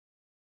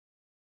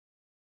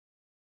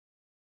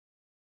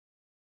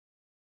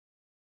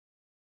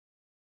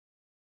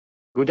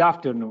Good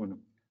afternoon.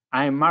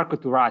 I am Marco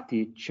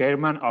Turati,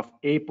 Chairman of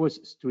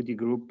EPOS Study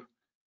Group.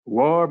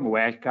 Warm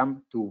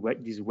welcome to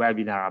this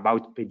webinar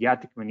about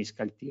pediatric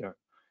meniscal tear.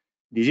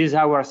 This is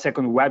our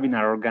second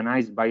webinar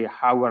organized by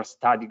our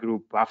study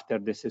group after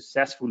the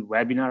successful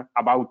webinar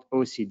about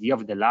OCD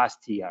of the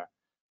last year.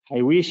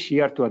 I wish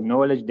here to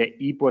acknowledge the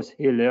EPOS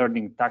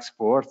e-learning task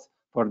force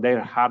for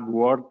their hard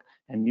work,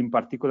 and in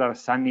particular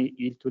Sanni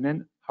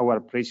Iltunen, our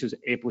precious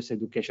EPOS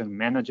education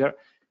manager,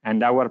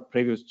 and our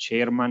previous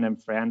chairman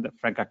and friend,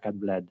 Frank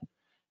Akadbled.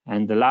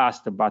 And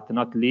last but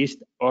not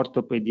least,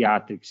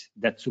 orthopediatrics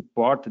that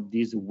support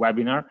this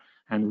webinar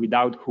and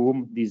without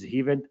whom this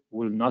event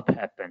will not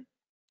happen.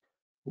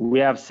 We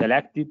have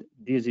selected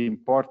this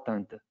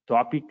important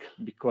topic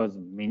because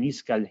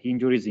meniscal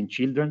injuries in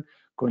children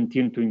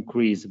continue to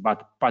increase,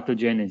 but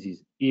pathogenesis,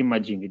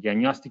 imaging,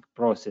 diagnostic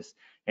process,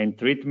 and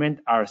treatment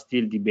are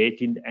still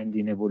debated and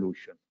in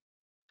evolution.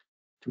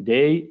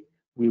 Today,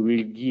 we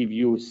will give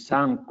you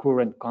some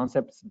current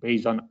concepts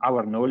based on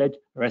our knowledge,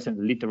 recent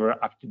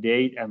literature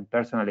up-to-date, and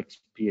personal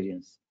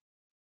experience.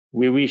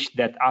 We wish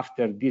that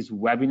after this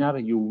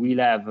webinar, you will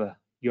have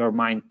your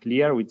mind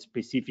clear with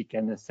specific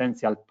and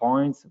essential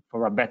points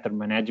for a better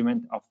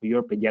management of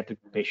your pediatric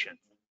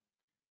patients.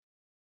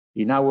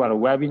 In our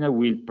webinar,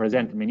 we'll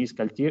present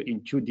meniscal tear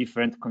in two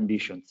different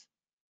conditions: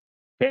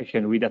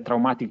 patient with a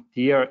traumatic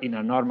tear in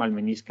a normal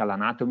meniscal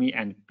anatomy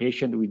and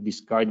patient with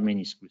discoid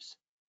meniscus.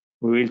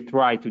 We will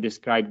try to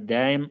describe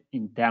them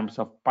in terms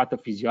of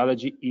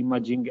pathophysiology,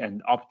 imaging,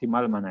 and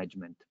optimal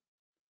management.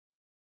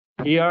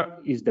 Here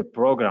is the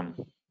program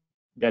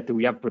that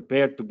we have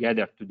prepared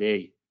together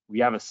today.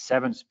 We have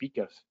 7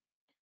 speakers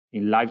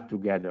in live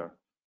together.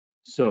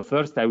 So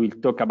first I will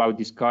talk about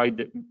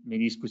discoid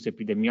meniscus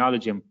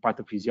epidemiology and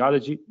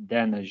pathophysiology.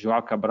 Then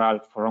João Cabral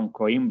from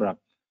Coimbra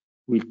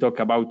will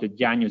talk about the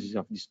diagnosis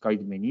of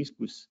discoid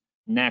meniscus.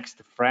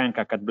 Next, Frank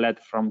Akadbled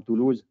from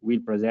Toulouse will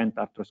present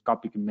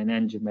arthroscopic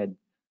management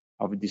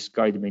of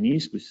discoid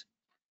meniscus.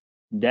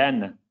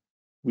 Then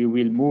we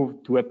will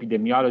move to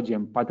epidemiology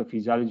and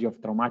pathophysiology of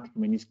traumatic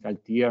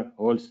meniscal tear,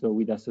 also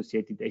with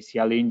associated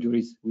ACL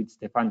injuries, with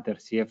Stéphane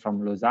Tercier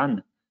from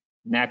Lausanne.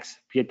 Next,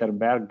 Pieter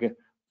Berg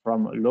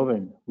from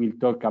Leuven will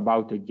talk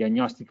about the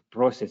diagnostic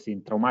process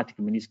in traumatic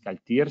meniscal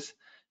tears,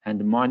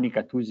 and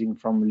Monica Tusing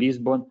from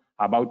Lisbon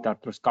about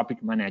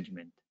arthroscopic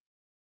management.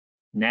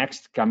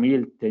 Next,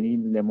 Camille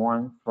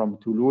Tenin-Lemoine from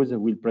Toulouse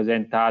will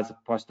present us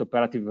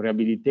postoperative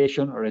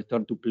rehabilitation,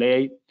 return to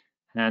play,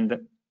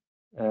 and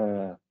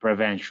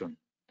prevention.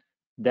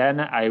 Then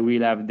I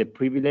will have the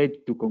privilege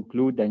to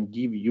conclude and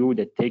give you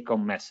the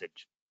take-home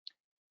message.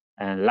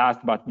 And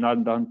last but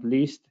not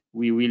least,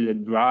 we will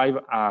drive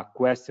a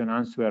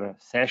question-answer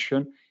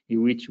session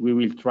in which we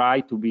will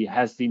try to be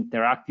as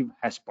interactive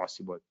as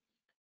possible.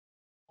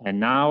 And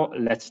now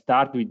let's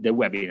start with the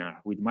webinar,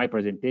 with my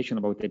presentation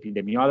about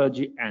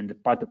epidemiology and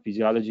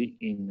pathophysiology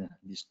in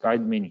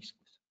discoid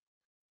meniscus.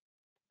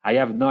 I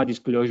have no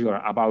disclosure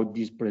about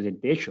this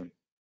presentation.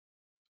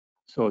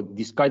 So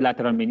discoid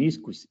lateral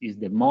meniscus is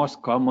the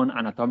most common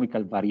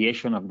anatomical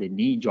variation of the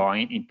knee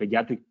joint in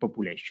pediatric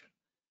population.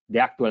 The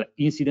actual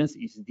incidence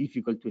is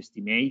difficult to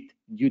estimate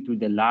due to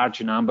the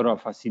large number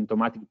of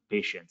asymptomatic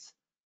patients.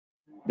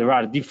 There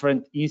are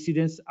different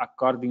incidences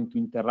according to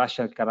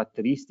interracial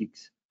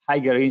characteristics.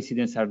 Higher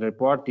incidents are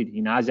reported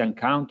in Asian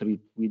countries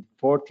with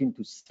 14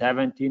 to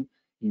 17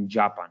 in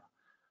Japan.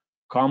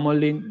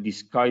 Commonly,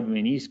 discoid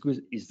meniscus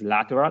is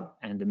lateral,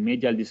 and the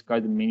medial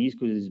discoid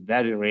meniscus is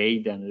very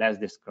rare and less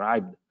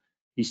described.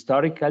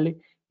 Historically,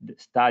 the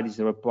studies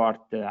report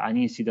an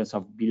incidence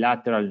of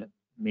bilateral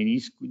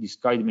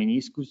discoid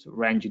meniscus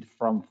ranged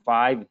from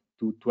 5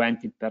 to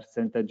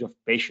 20% of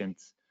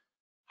patients.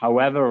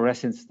 However,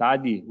 recent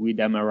study with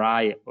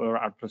MRI or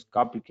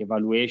arthroscopic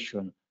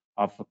evaluation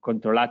of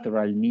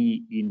contralateral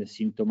knee in the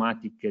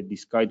symptomatic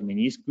discoid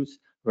meniscus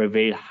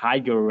reveal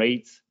higher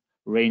rates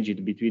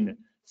ranged between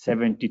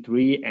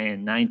 73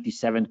 and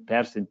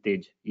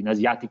 97% in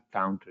Asiatic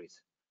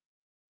countries.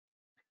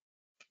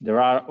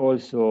 There are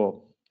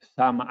also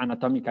some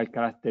anatomical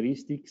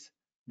characteristics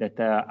that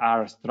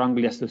are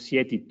strongly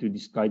associated to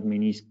discoid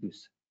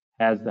meniscus,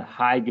 as the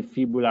high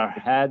fibular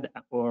head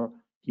or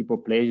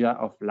hypoplasia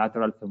of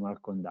lateral femoral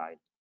condyle.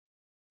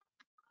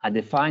 A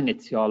defined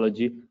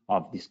etiology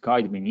of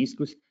discoid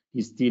meniscus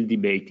is still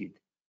debated.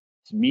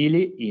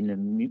 Smiley in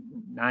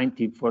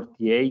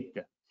 1948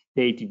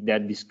 stated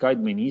that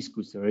discoid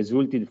meniscus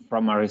resulted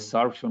from a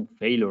resorption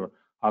failure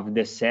of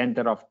the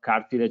center of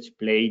cartilage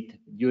plate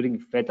during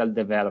fetal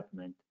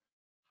development.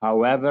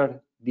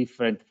 However,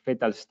 different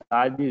fetal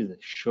studies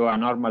show a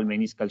normal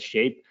meniscal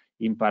shape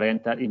in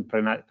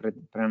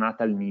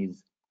prenatal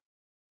knees.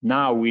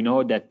 Now we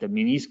know that the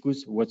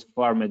meniscus was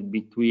formed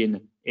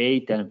between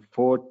 8 and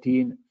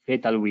 14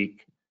 fetal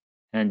weeks,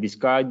 and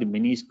discoid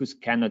meniscus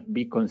cannot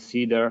be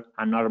considered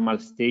a normal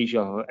stage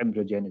of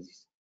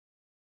embryogenesis.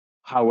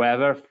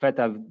 However,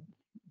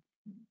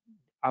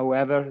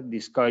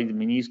 discoid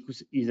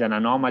meniscus is an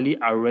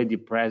anomaly already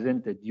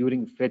present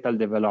during fetal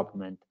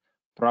development,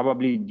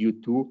 probably due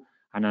to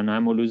an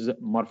anomalous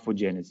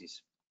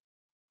morphogenesis.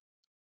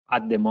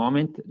 At the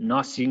moment,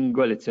 no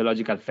single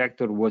etiological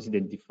factor was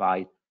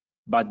identified,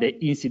 but the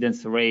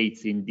incidence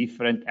rates in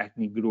different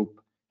ethnic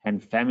groups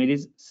and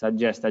families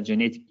suggest a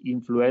genetic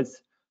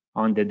influence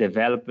on the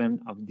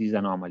development of this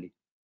anomaly.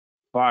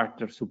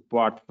 Further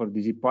support for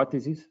this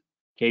hypothesis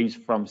came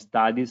from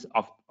studies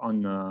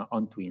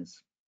on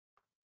twins.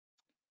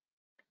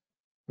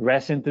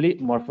 Recently,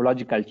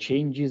 morphological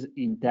changes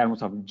in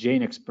terms of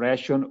gene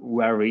expression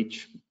were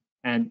reached,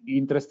 and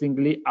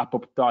interestingly,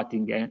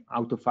 apoptotic and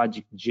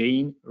autophagic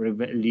gene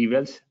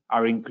levels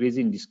are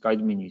increasing in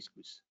discoid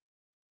meniscus.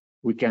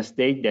 We can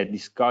state that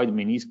discoid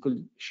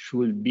meniscus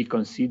should be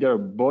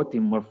considered both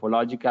in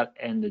morphological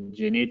and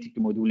genetic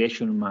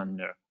modulation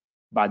manner,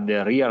 but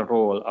the real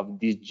role of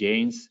these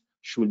genes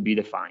should be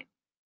defined.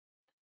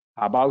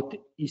 About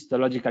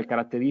histological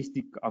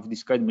characteristic of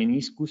discoid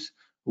meniscus,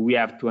 we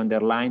have to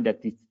underline that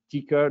it's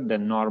thicker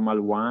than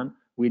normal one,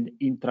 with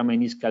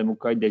intrameniscal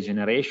mucoid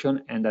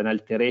degeneration and an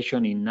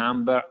alteration in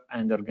number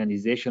and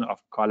organization of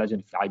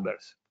collagen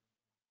fibers.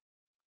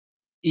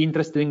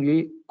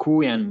 Interestingly,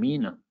 Kui and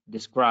Min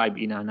describe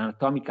in an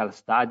anatomical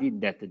study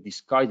that the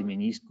discoid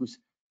meniscus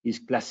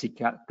is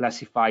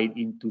classified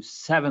into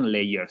 7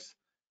 layers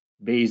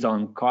based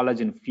on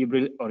collagen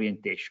fibril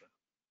orientation.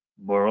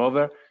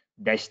 Moreover,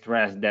 they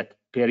stress that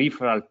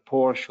peripheral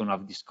portion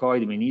of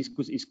discoid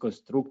meniscus is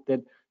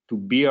constructed to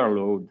bear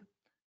load,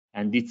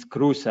 and it's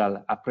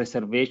crucial a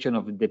preservation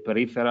of the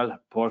peripheral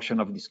portion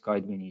of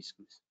discoid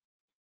meniscus.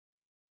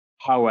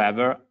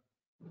 However,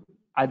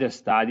 other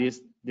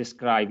studies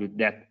described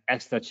that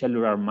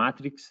extracellular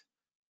matrix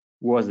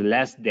was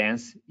less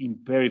dense in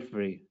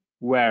periphery,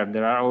 where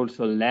there are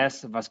also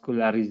less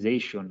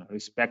vascularization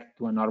respect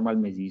to a normal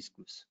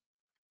meniscus.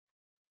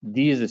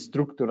 This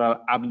structural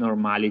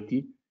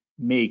abnormality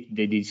make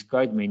the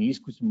discoid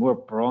meniscus more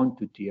prone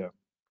to tear.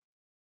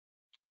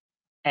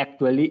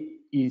 Actually,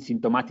 in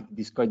symptomatic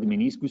discoid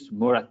meniscus,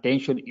 more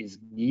attention is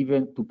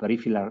given to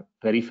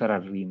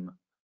peripheral rim.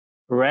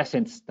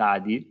 Recent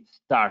study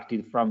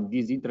started from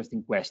this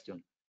interesting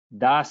question.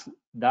 Does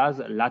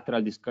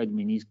lateral discoid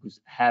meniscus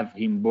have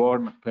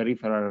inborn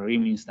peripheral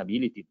rim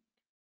instability?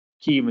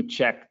 Kim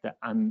checked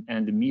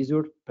and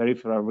measured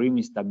peripheral rim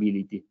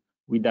instability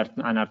with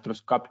an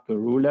arthroscopic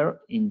ruler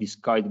in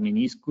discoid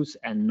meniscus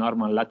and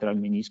normal lateral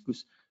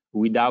meniscus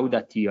without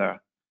a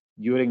tear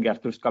during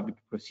arthroscopic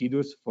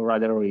procedures for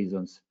other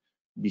reasons.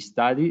 This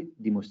study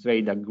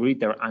demonstrated a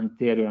greater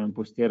anterior and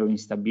posterior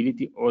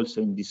instability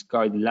also in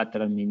discoid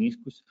lateral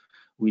meniscus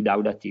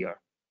without a tear.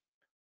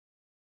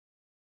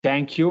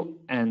 Thank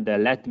you, and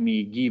let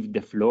me give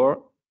the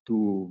floor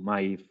to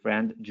my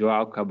friend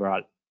João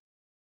Cabral.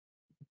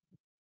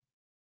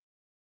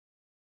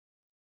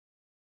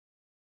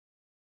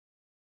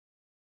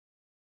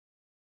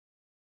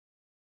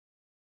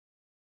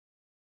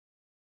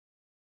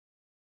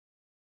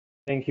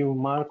 Thank you,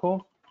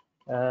 Marco.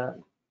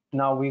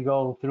 Now we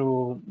go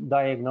through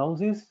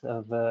diagnosis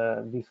of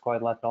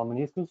discoid lateral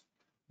meniscus.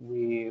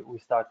 We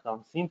start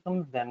on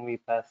symptoms, then we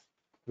pass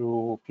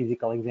through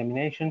physical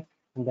examination,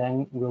 and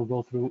then we'll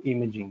go through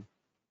imaging.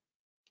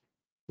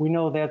 We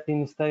know that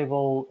in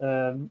stable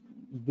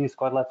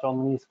discoid lateral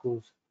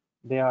meniscus,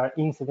 they are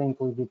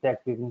incidentally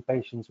detected in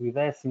patients with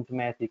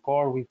asymptomatic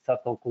or with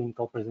subtle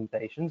clinical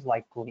presentations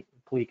like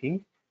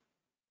clicking.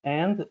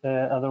 And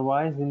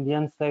otherwise, in the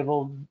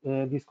unstable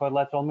discoid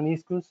lateral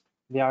meniscus,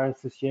 they are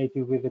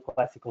associated with the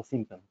classical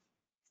symptoms: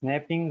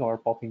 snapping or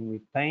popping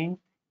with pain,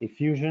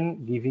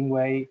 effusion, giving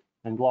way,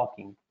 and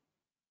locking.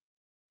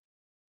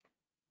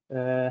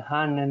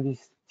 Han and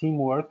his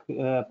teamwork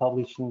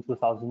published in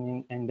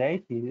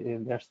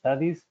 2008 their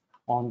studies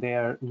on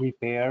their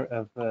repair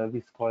of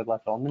discoid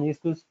lateral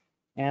meniscus,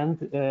 and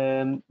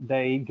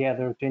they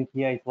gathered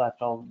 28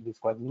 lateral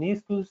discoid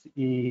meniscus.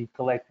 He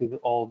collected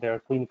all their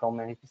clinical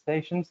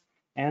manifestations,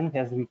 and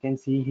as we can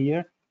see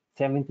here,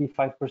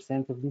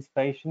 75% of these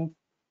patients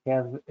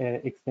have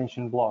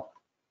extension block.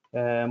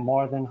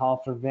 More than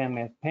half of them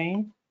have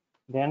pain,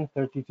 then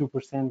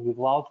 32% with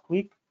loud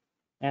click,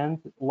 and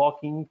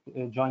locking,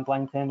 joint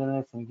line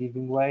tenderness, and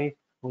giving way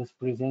was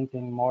present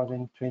in more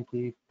than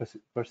 20%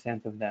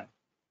 of them.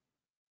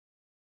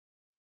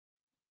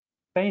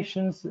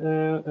 Patients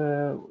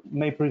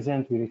may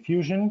present with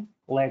effusion,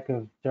 lack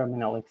of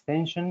terminal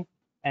extension,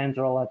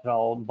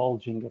 anterolateral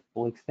bulging at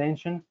full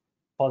extension,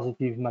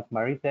 positive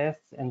McMurray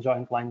tests, and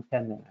joint line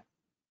tenderness.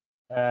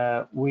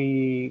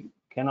 We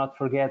cannot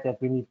forget that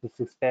we need to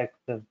suspect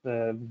of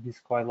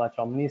discoid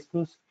lateral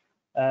meniscus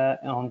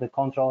on the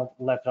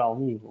contralateral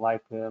knee.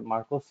 Like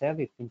Marco said,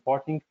 it's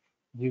important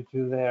due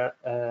to their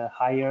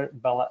higher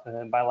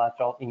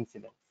bilateral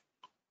incidence.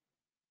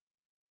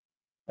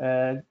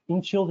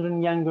 In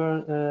children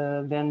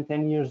younger than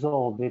 10 years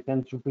old, they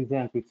tend to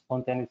present with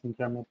spontaneous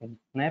intermittent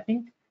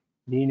snapping,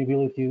 the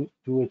inability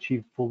to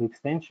achieve full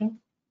extension.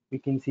 We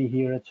can see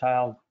here a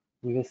child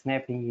with a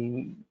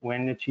snapping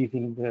when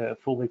achieving the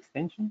full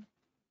extension.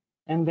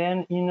 And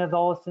then in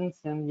adolescents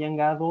and young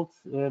adults,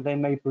 they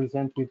may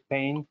present with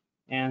pain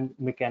and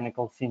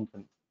mechanical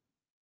symptoms.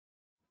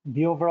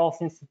 The overall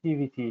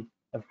sensitivity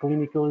of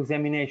clinical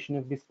examination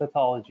of this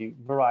pathology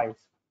varies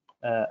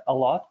a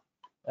lot,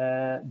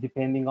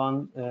 depending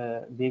on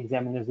the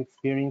examiner's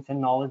experience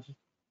and knowledge.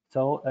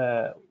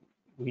 So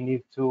we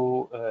need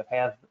to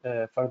have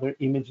further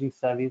imaging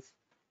studies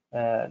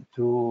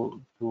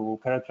to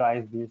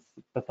characterize this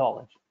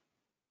pathology.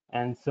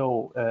 And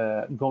so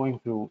going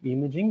through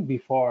imaging,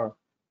 before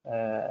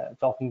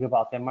talking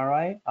about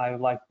MRI, I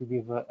would like to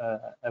give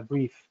a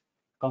brief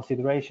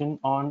consideration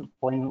on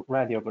plain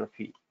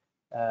radiography.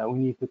 We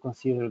need to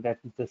consider that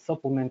it's a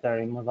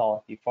supplementary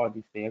modality for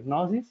this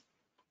diagnosis,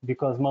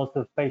 because most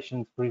of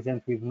patients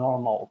present with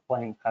normal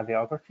plain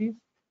radiographies,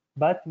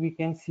 but we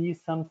can see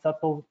some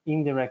subtle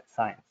indirect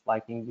signs.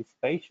 Like in this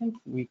patient,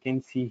 we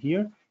can see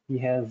here, he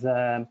has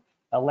a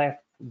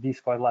left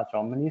discoid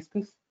lateral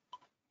meniscus,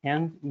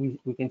 and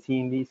we can see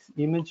in this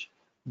image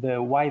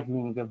the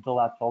widening of the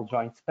lateral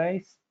joint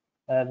space,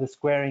 the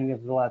squaring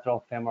of the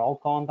lateral femoral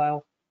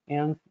condyle,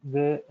 and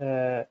the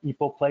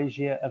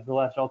hypoplasia of the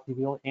lateral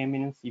tibial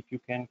eminence, if you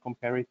can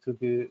compare it to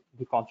the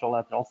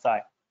contralateral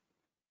side.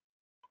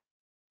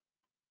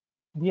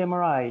 The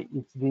MRI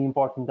is the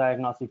important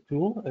diagnostic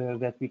tool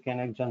that we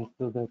can adjunct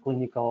to the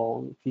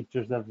clinical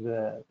features of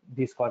the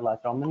discoid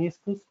lateral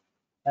meniscus.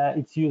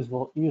 It's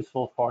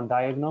useful for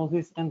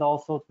diagnosis and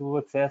also to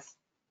assess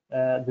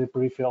the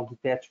peripheral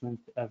detachment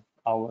of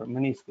our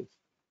meniscus.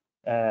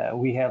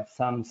 We have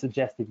some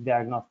suggestive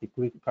diagnostic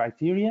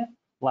criteria,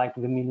 like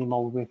the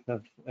minimal width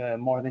of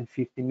more than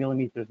 50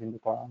 millimeters in the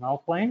coronal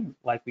plane,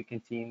 like we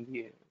can see in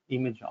the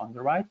image on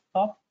the right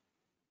top,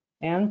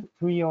 and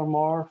 3 or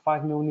more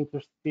 5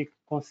 millimeters thick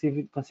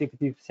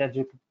consecutive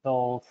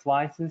sagittal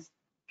slices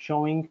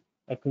showing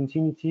a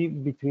continuity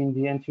between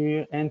the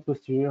anterior and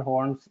posterior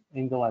horns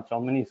in the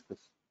lateral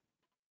meniscus.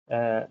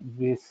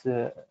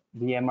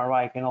 The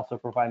MRI can also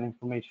provide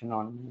information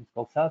on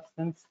meniscal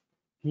substance,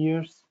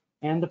 tears,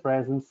 and the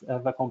presence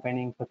of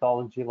accompanying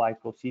pathology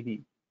like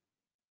OCD.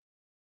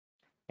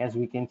 As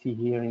we can see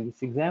here in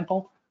this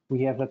example,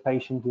 we have a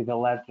patient with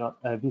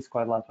a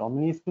discoid lateral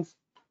meniscus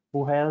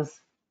who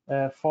has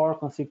 4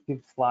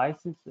 consecutive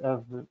slices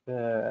of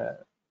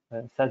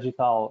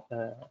sagittal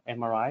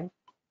MRI.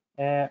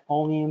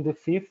 Only in the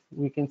 5th,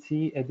 we can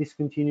see a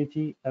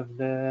discontinuity of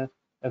the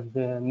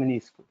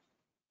meniscus.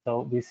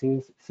 So this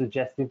is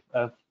suggestive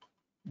of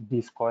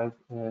discoid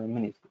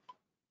meniscus.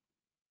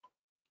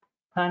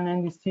 Han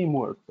and his team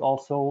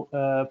also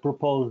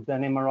proposed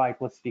an MRI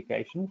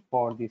classification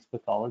for this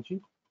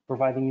pathology,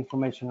 providing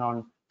information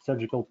on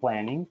surgical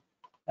planning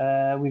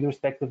with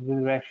respect to the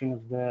direction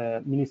of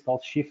the meniscal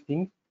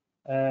shifting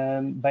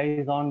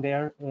based on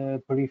their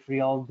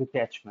peripheral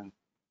detachment.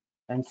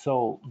 And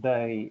so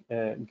they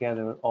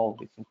gather all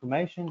this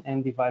information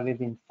and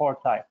divided in 4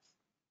 types.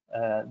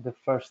 The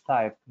first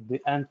type, the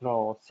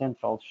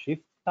anterocentral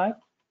shift type.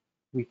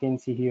 We can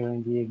see here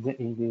in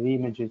the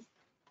images,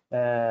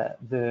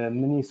 the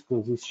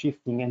meniscus is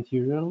shifting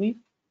anteriorly,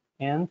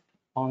 and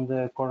on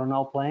the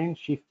coronal plane,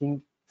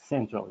 shifting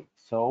centrally.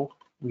 So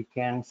we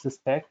can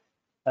suspect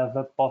of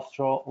a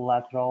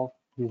posterolateral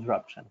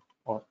disruption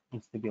or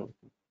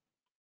instability.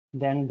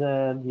 Then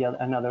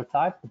another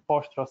type, the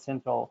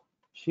posterocentral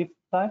shift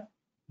type,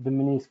 the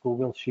meniscus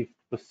will shift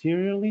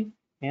posteriorly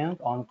and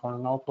on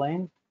coronal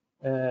plane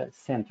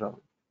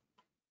centrally.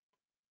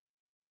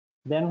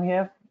 Then we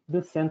have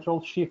the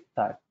central shift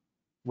type,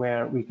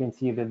 where we can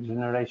see the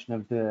degeneration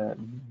of the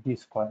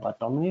discoid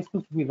lateral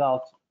meniscus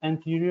without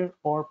anterior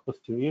or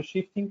posterior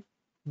shifting,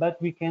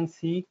 but we can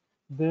see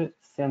the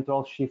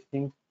central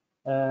shifting,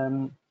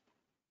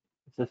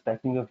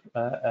 suspecting of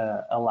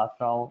a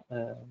lateral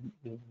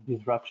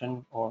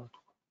disruption or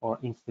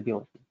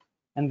instability.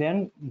 And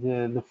then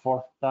the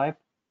 4th type,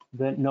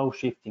 the no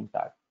shifting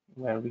type,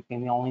 where we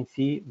can only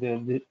see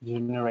the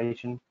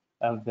degeneration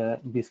of the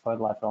discoid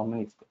lateral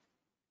meniscus.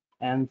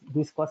 And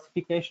this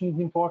classification is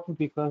important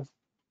because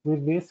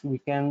with this we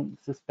can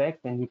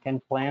suspect and we can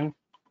plan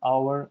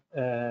our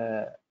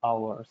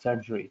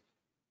surgery.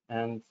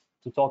 And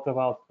to talk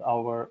about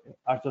our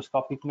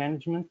arthroscopic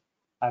management,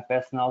 I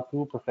pass now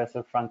to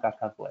Professor Franca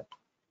Cadlet.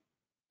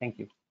 Thank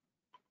you.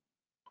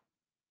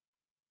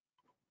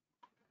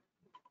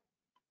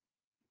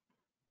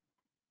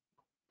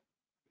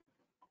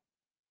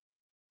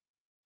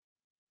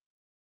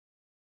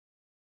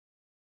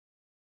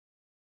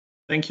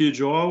 Thank you,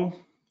 Joao.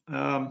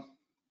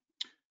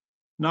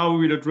 Now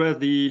we will address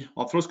the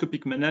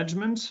arthroscopic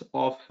management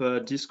of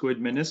discoid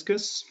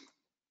meniscus.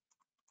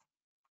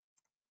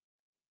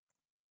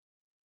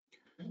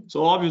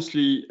 So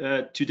obviously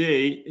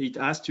today it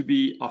has to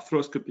be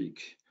arthroscopic.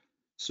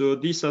 So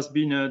this has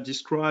been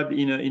described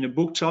in a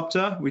book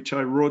chapter which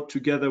I wrote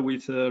together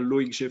with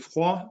Loïc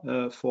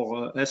Geffroy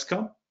for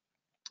ESCA.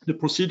 The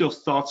procedure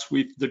starts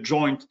with the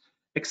joint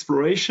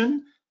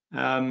exploration,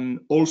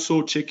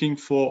 also checking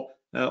for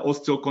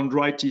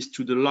osteochondritis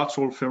to the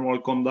lateral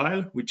femoral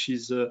condyle, which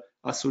is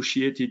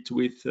associated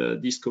with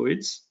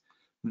discoids.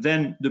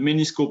 Then the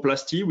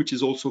meniscoplasty, which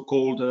is also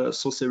called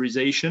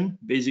saucerization.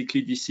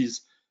 Basically, this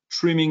is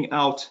trimming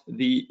out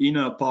the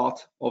inner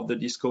part of the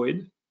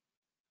discoid.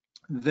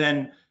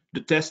 Then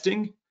the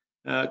testing,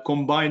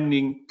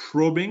 combining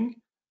probing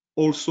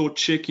also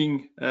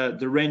checking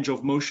the range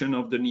of motion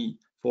of the knee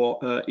for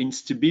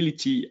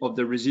instability of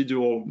the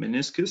residual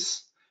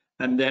meniscus,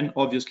 and then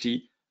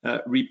obviously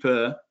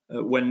repair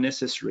when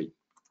necessary.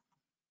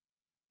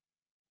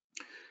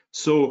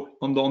 So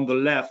on the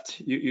left,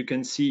 you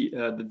can see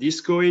the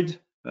discoid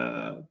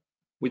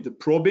with the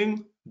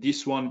probing.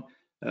 This one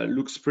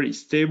looks pretty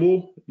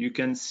stable. You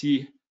can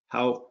see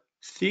how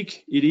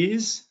thick it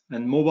is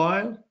and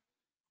mobile.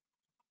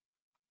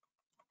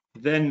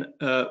 Then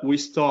we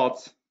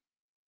start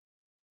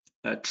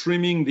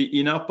trimming the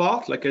inner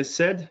part, like I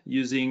said,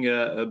 using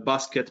a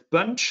basket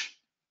punch.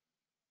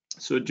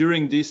 So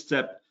during this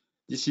step,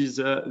 this is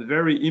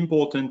very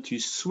important to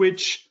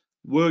switch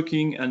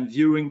working and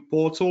viewing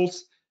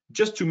portals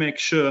just to make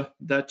sure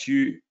that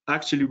you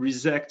actually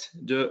resect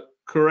the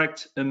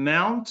correct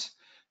amount,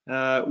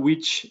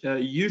 which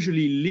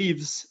usually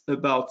leaves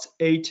about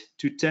 8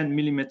 to 10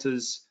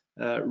 millimeters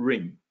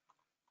rim.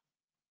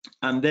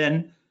 And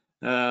then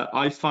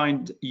I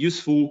find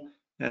useful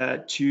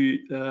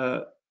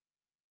to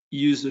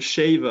use a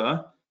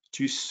shaver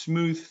to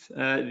smooth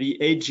the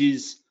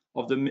edges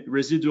of the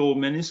residual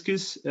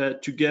meniscus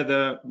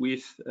together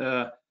with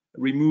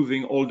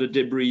removing all the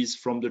debris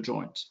from the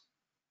joint.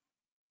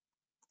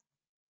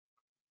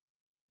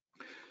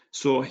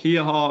 So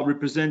here are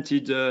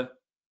represented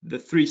the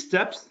 3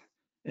 steps,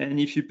 and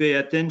if you pay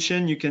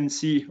attention, you can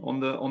see on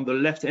the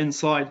left hand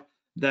side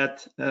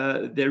that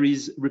there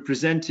is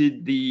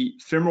represented the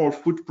femoral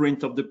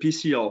footprint of the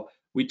PCL,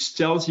 which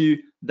tells you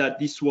that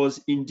this was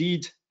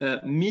indeed a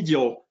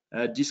medial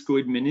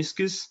discoid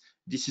meniscus.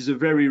 This is a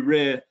very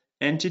rare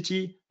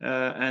entity,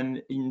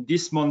 and in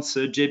this month's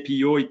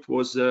JPO, it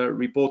was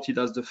reported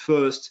as the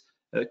first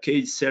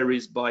case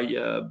series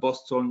by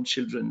Boston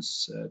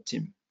Children's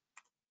team.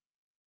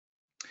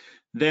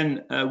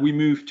 Then we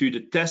move to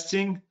the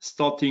testing,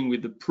 starting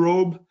with the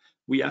probe.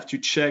 We have to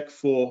check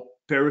for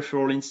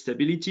peripheral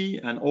instability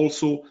and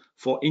also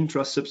for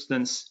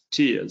intrasubstance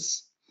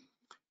tears.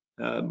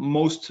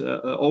 Most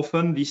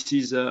often, this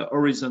is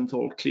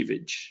horizontal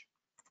cleavage.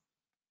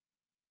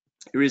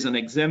 Here is an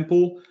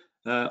example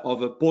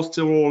of a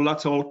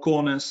posterolateral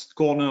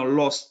corner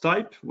loss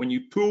type. When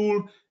you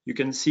pull, you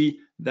can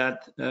see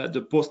that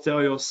the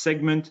posterior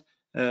segment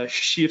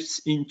shifts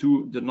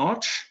into the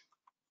notch.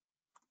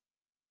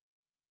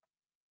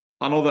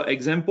 Another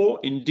example,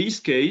 in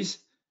this case,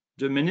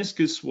 the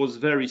meniscus was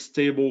very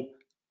stable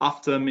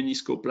after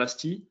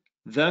meniscoplasty,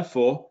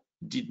 therefore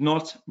did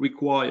not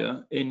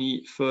require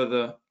any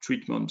further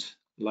treatment,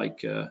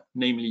 like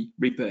namely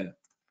repair.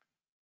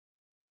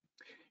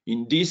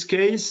 In this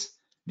case,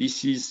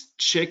 this is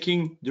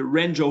checking the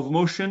range of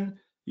motion.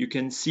 You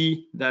can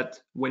see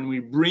that when we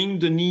bring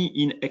the knee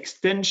in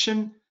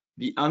extension,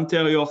 the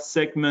anterior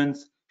segment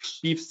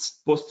shifts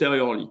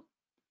posteriorly.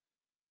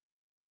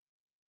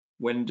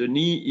 When the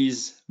knee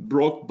is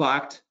brought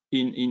back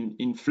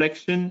in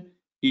flexion,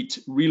 it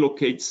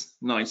relocates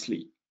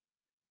nicely.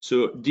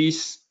 So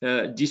this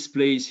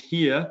displays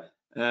here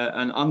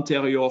an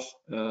anterior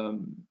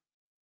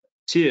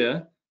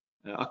tear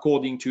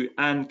according to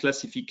Anne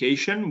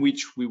classification,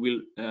 which we will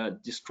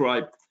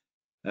describe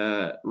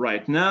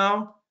right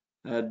now.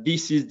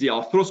 This is the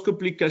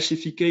arthroscopic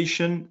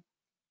classification.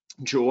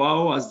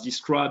 Joao has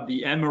described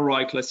the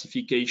MRI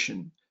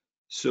classification.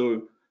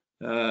 So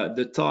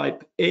the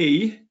type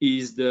A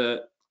is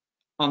the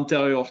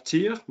anterior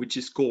tear, which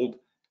is called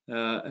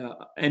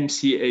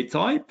MCA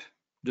type.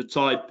 The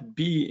type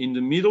B in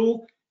the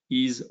middle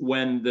is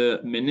when the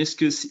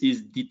meniscus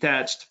is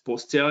detached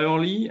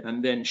posteriorly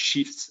and then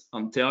shifts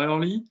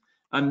anteriorly.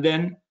 And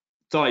then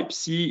type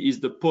C is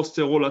the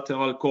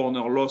posterolateral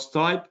corner loss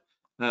type.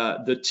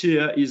 The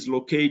tear is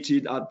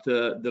located at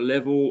the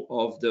level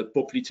of the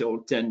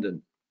popliteal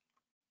tendon.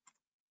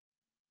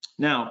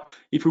 Now,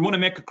 if we want to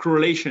make a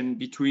correlation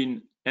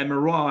between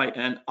MRI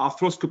and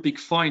arthroscopic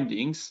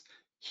findings,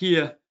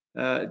 here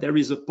there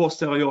is a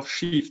posterior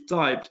shift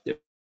type.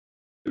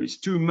 There is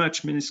too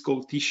much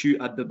meniscal tissue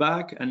at the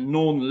back and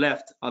none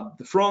left at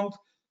the front.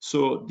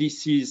 So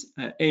this is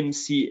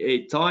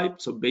MCA type.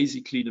 So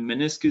basically the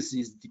meniscus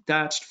is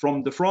detached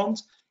from the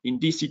front. In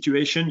this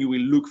situation, you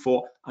will look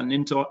for an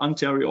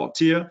anterior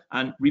tear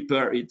and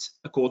repair it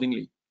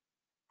accordingly.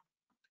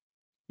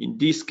 In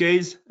this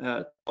case,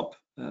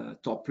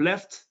 top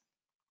left,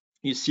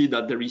 you see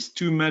that there is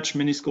too much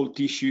meniscal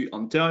tissue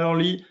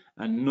anteriorly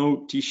and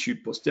no tissue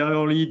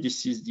posteriorly.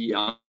 This is the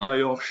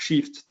anterior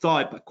shift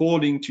type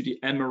according to the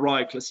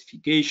MRI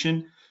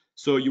classification.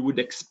 So you would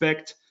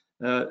expect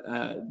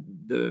the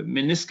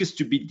meniscus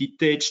to be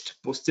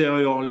detached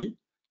posteriorly.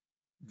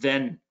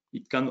 Then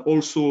it can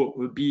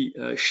also be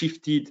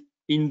shifted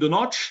in the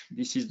notch.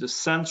 This is the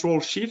central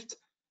shift,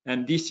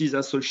 and this is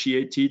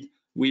associated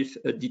with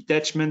a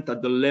detachment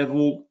at the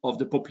level of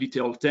the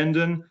popliteal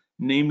tendon,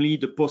 namely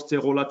the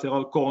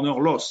posterolateral corner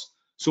loss.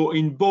 So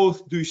in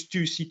both those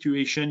two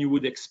situations, you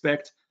would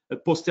expect a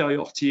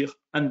posterior tear,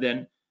 and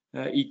then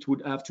it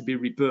would have to be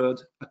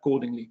repaired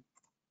accordingly.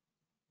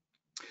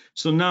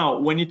 So now,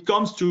 when it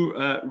comes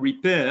to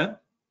repair,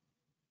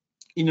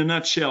 in a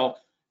nutshell,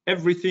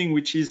 everything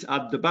which is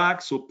at the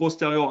back, so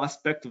posterior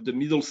aspect of the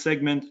middle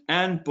segment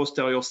and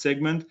posterior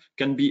segment,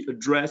 can be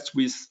addressed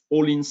with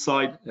all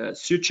inside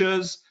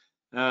sutures.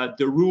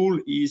 The rule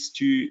is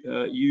to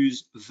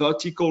use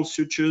vertical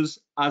sutures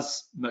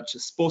as much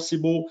as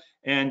possible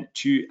and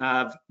to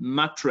have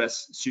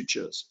mattress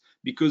sutures,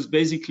 because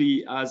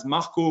basically, as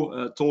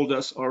Marco told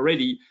us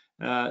already,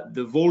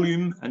 the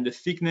volume and the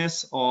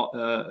thickness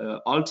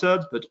are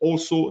altered, but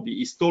also the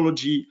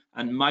histology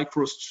and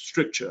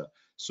microstructure.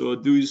 So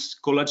those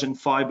collagen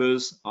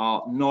fibers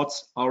are not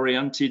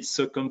oriented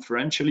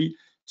circumferentially,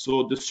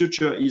 so the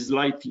suture is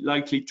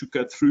likely to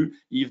cut through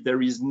if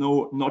there is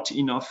not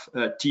enough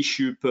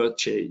tissue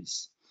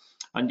purchase.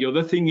 And the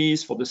other thing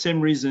is, for the same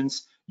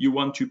reasons, you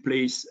want to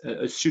place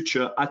a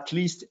suture at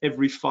least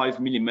every 5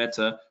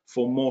 mm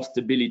for more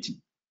stability.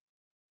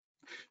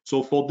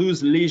 So for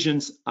those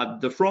lesions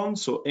at the front,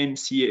 so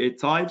MCA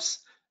types,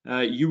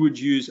 you would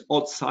use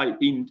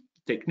outside-in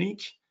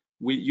technique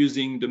with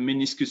using the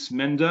meniscus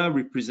mender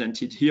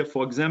represented here,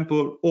 for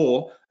example,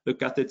 or a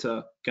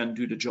catheter can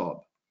do the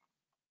job.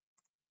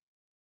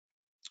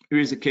 Here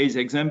is a case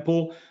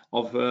example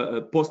of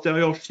a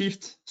posterior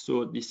shift.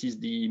 So this is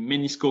the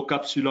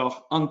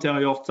meniscocapsular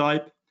anterior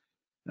type.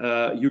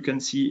 You can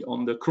see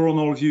on the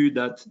coronal view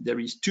that there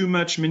is too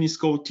much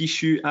meniscal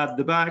tissue at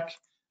the back,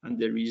 and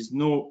there is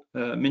no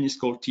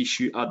meniscal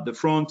tissue at the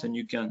front, and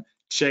you can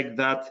check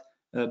that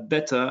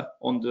better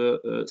on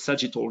the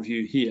sagittal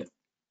view here.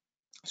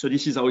 So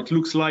this is how it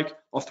looks like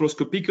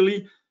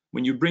arthroscopically.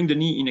 When you bring the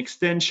knee in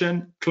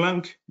extension,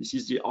 clunk, this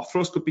is the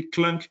arthroscopic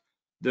clunk,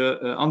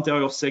 the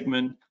anterior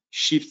segment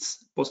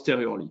shifts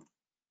posteriorly.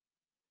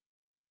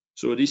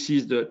 So this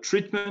is the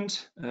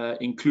treatment,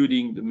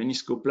 including the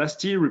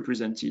meniscoplasty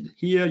represented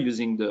here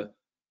using the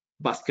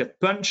basket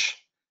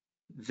punch,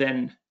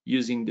 then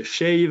using the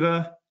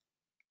shaver.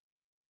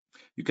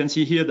 You can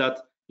see here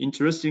that,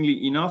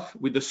 interestingly enough,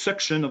 with the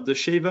suction of the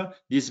shaver,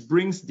 this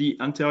brings the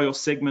anterior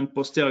segment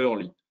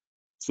posteriorly.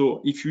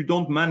 So if you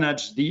don't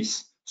manage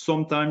this,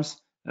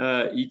 sometimes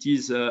it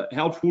is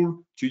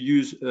helpful to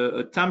use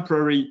a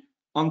temporary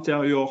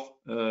anterior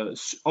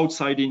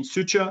outside-in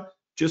suture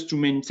just to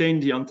maintain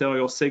the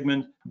anterior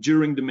segment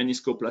during the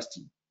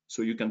meniscoplasty.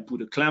 So you can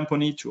put a clamp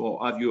on it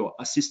or have your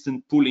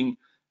assistant pulling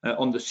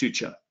on the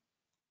suture.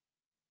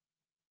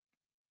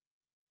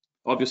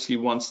 Obviously,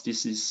 once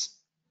this is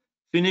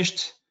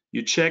finished,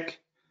 you check.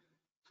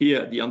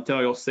 Here, the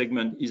anterior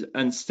segment is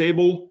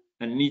unstable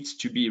and needs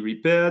to be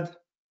repaired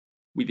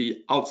with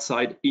the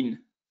outside-in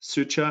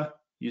suture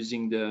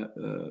using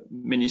the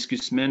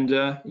meniscus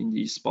mender in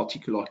this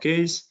particular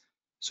case.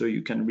 So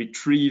you can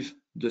retrieve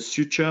the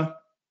suture.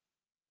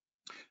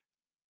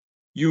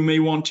 You may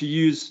want to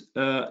use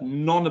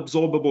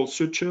non-absorbable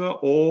suture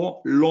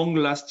or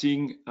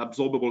long-lasting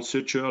absorbable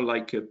suture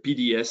like a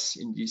PDS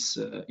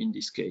in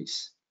this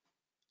case.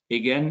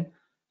 Again,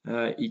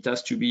 it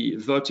has to be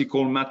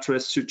vertical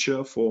mattress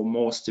suture for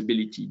more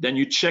stability. Then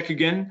you check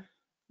again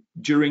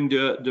during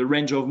the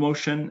range of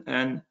motion,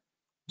 and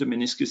the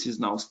meniscus is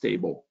now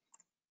stable.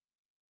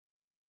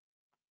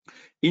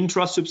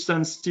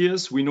 Intrasubstance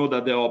tears, we know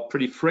that they are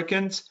pretty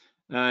frequent.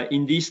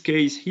 In this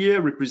case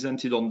here,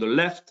 represented on the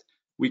left,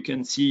 we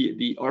can see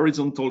the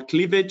horizontal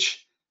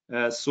cleavage.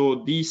 So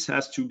this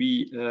has to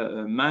be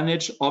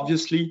managed,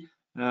 obviously.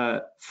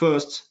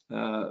 First,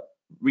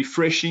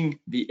 refreshing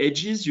the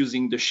edges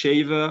using the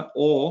shaver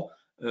or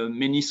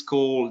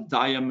meniscal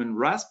diamond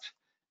rasp,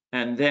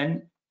 and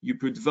then you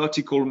put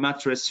vertical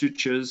mattress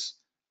sutures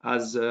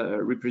as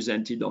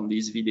represented on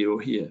this video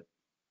here.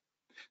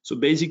 So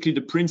basically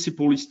the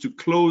principle is to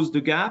close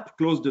the gap,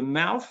 close the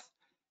mouth,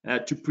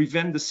 to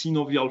prevent the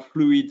synovial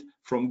fluid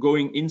from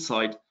going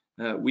inside,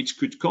 which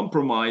could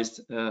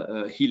compromise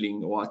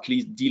healing or at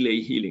least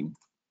delay healing.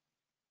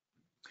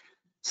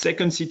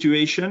 Second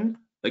situation,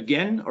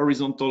 again,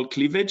 horizontal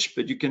cleavage,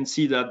 but you can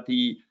see that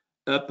the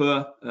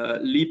upper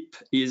lip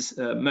is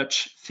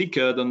much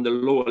thicker than the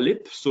lower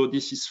lip. So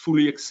this is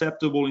fully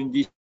acceptable in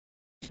this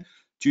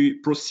to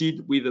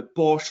proceed with a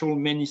partial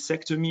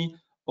meniscectomy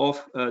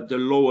of the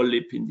lower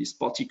lip in this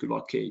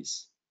particular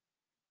case.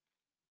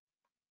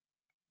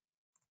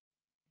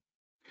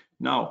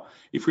 Now,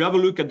 if we have a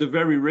look at the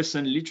very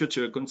recent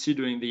literature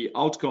considering the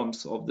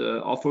outcomes of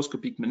the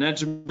arthroscopic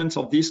management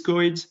of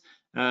discoids,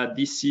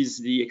 this is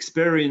the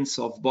experience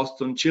of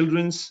Boston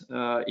Children's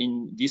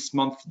in this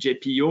month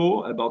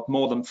JPO, about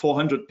more than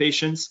 400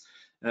 patients,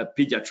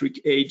 pediatric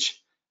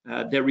age.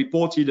 They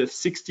reported a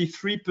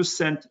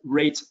 63%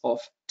 rate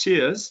of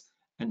tears,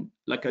 and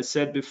like I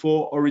said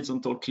before,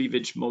 horizontal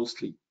cleavage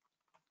mostly.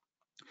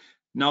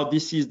 Now,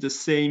 this is the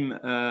same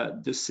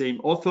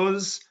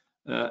authors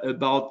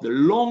about the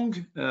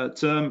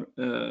long-term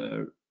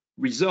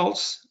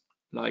results,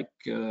 like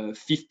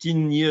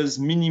 15 years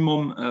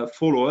minimum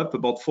follow-up,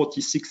 about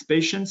 46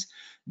 patients.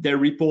 They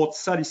report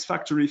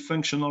satisfactory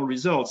functional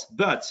results,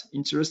 but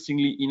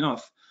interestingly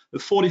enough, a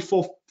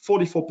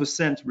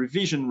 44%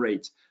 revision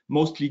rate,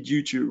 mostly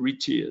due to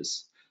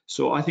re-tears.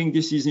 So I think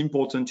this is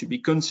important to be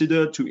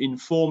considered to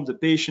inform the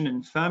patient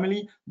and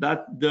family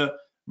that the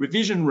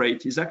revision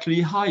rate is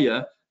actually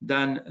higher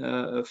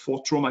than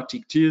for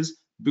traumatic tears,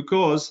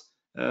 because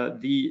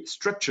the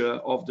structure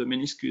of the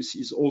meniscus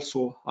is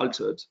also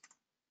altered.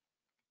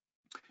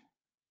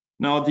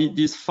 Now,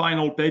 this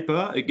final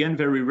paper, again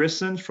very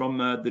recent, from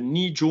the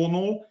Knee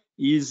Journal,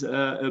 is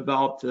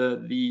about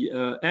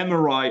the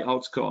MRI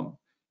outcome.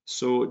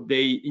 So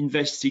they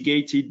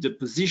investigated the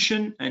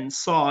position and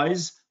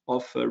size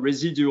of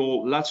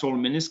residual lateral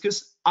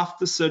meniscus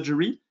after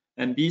surgery,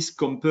 and this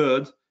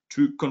compared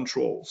to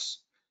controls.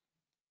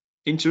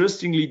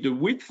 Interestingly, the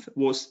width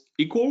was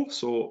equal,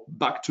 so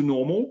back to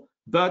normal,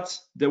 but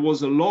there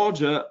was a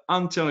larger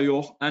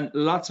anterior and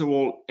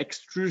lateral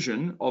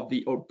extrusion of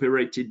the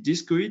operated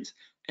discoid,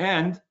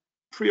 and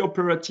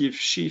preoperative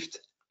shift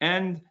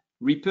and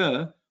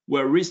repair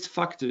were risk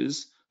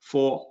factors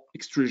for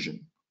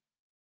extrusion.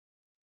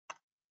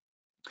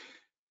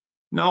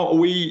 Now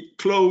we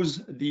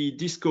close the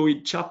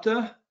discoid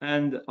chapter,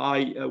 and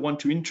I want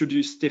to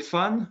introduce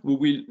Stéphane, who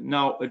will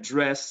now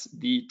address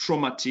the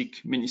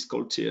traumatic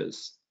meniscal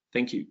tears.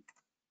 Thank you.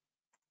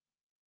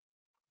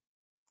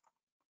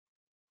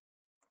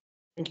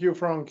 Thank you,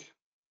 Frank.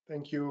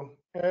 Thank you.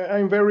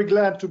 I'm very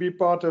glad to be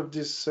part of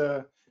this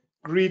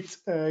great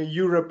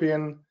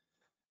European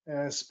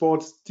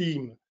sports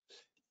team.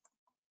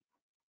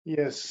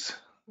 Yes.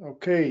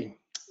 Okay.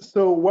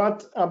 So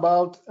what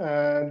about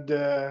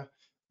the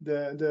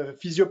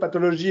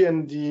physiopathology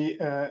and the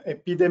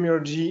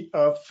epidemiology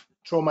of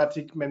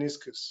traumatic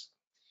meniscus?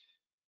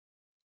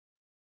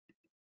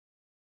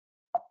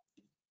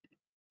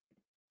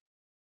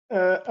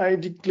 I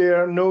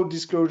declare no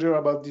disclosure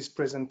about this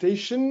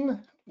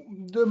presentation.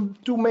 The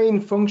two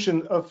main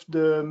functions of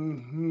the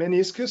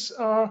meniscus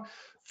are: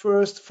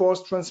 first,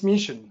 force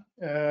transmission.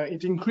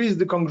 It increased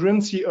the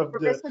congruency of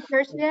Professor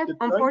Terzier,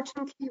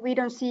 unfortunately, we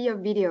don't see your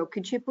video.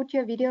 Could you put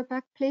your video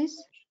back,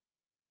 please?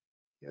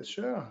 Yes,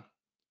 sure.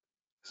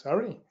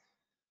 Sorry.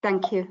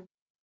 Thank you.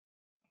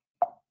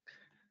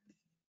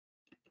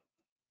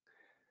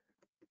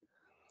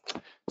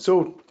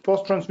 So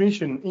force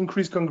transmission,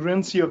 increased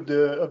congruency of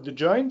the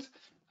joint,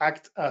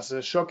 act as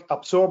a shock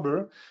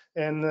absorber,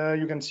 and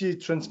you can see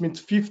it transmits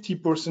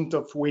 50%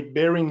 of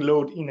weight-bearing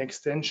load in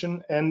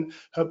extension and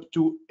up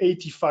to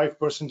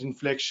 85% in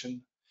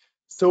flexion.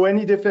 So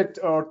any defect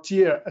or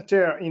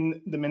tear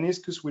in the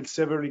meniscus will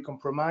severely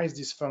compromise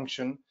this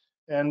function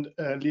and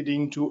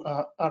leading to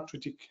an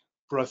arthritic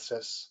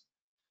process.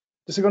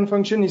 The second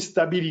function is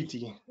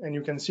stability, and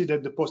you can see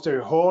that the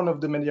posterior horn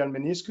of the medial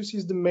meniscus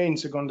is the main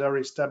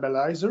secondary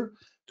stabilizer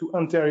to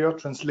anterior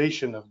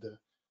translation of the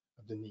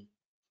knee.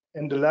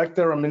 And the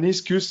lateral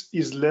meniscus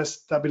is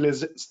less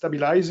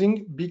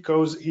stabilizing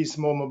because it's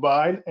more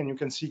mobile, and you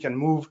can see can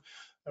move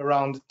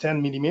around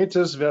 10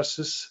 millimeters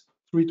versus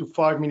 3 to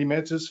 5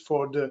 millimeters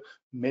for the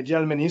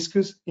medial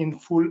meniscus in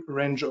full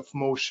range of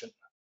motion.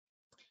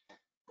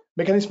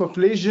 Mechanism of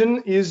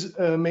lesion is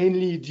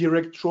mainly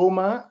direct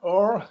trauma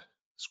or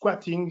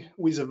squatting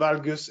with a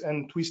valgus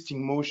and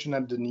twisting motion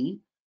at the knee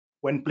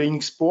when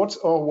playing sports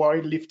or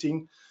while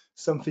lifting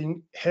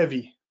something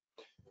heavy,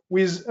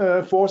 with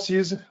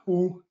forces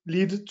who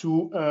lead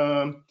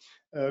to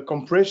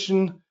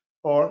compression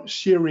or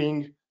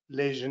shearing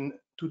lesion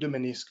to the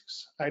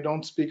meniscus. I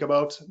don't speak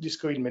about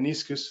discoid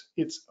meniscus,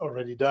 it's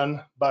already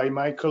done by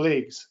my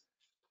colleagues.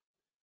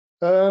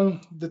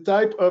 The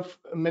type of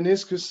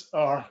meniscus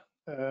are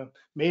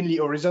mainly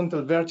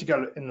horizontal,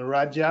 vertical, and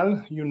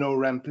radial,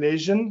 ramp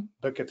lesion,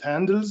 bucket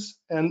handles,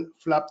 and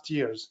flap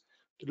tears.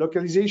 The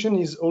localization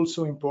is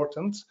also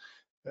important.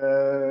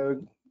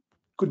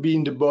 Could be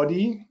in the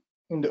body,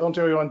 in the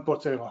anterior and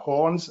posterior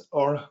horns,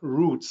 or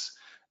roots.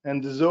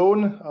 And the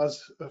zone,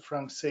 as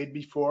Frank said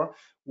before,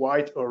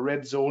 white or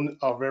red zone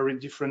are very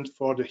different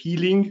for the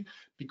healing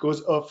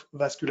because of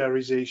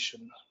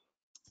vascularization.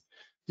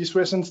 This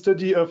recent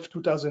study of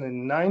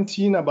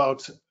 2019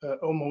 about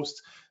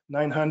almost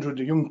 900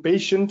 young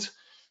patients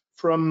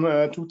from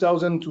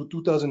 2000 to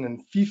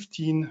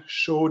 2015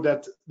 show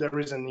that there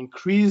is an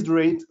increased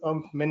rate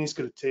of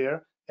meniscal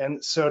tear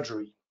and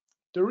surgery.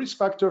 The risk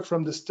factor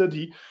from the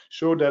study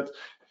show that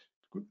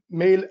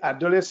male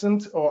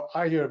adolescent or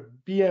higher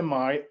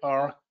BMI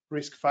are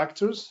risk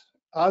factors,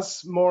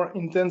 as more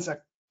intense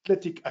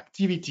athletic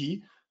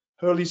activity,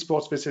 early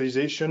sports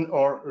specialization,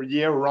 or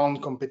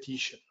year-round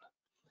competition.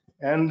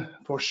 And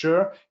for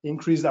sure,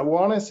 increased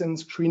awareness and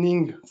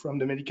screening from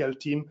the medical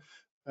team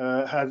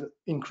has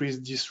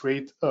increased this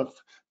rate of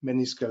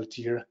meniscal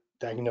tear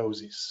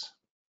diagnosis.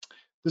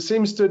 The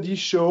same studies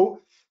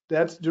show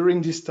that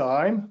during this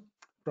time,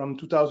 from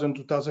 2000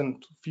 to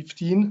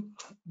 2015,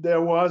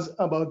 there was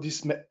about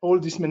all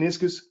this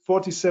meniscus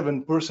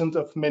 47%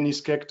 of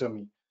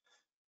meniscectomy.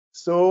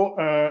 So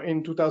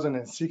in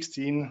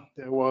 2016,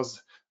 there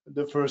was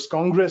the first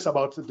Congress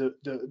about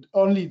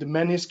only the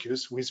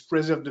meniscus with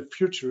Preserve the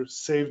Future,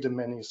 Save the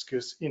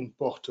Meniscus in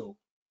Porto.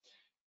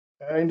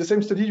 In the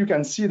same study, you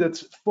can see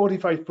that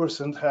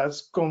 45%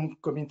 has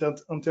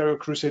concomitant anterior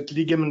cruciate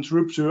ligament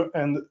rupture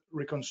and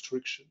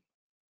reconstruction.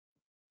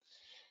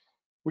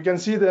 We can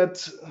see that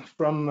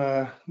from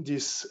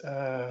this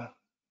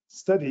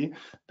study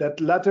that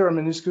lateral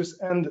meniscus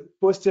and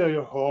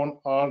posterior horn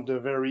are the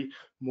very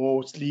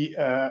mostly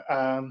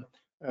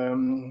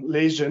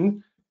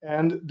lesion,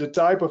 and the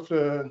type of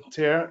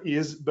tear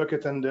is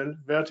bucket handle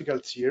vertical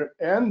tear,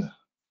 and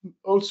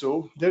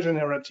also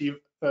degenerative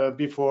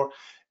before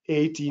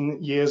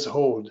 18 years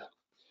old.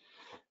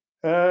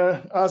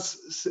 As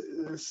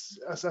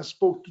I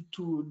spoke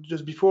to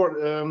just before,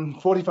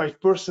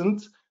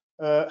 45%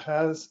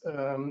 has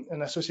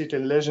an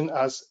associated lesion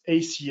as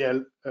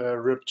ACL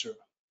rupture.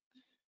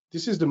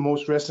 This is the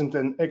most recent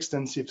and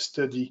extensive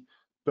study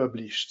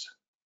published.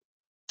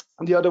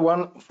 The other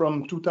one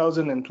from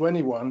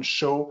 2021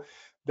 show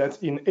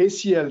that in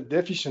ACL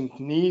deficient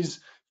knees,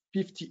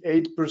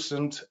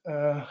 58%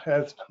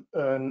 have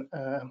an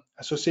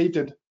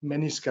associated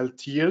meniscal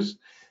tears,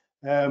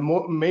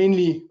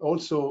 mainly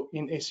also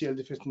in ACL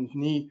deficient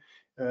knee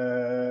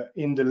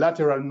in the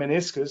lateral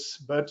meniscus,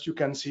 but you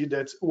can see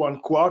that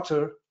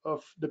 1/4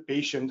 of the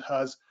patient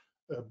has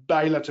a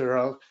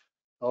bilateral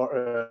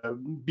or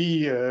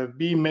B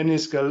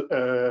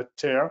meniscal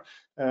tear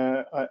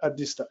at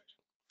this time.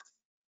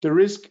 The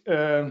risk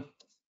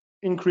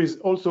increase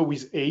also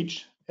with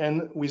age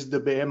and with the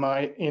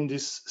BMI in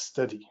this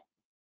study.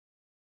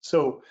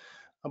 So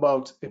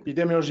about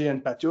epidemiology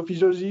and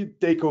pathophysiology,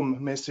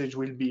 take-home message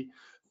will be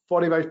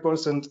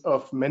 45%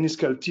 of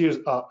meniscal tears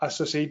are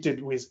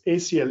associated with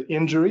ACL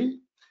injury,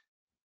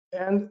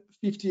 and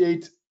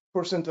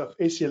 58% of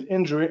ACL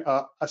injury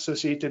are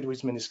associated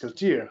with meniscal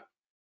tear.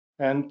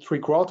 And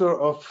 3/4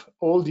 of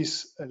all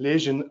these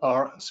lesions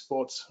are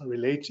sports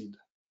related.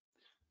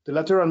 The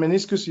lateral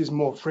meniscus is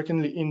more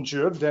frequently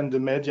injured than the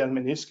medial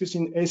meniscus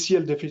in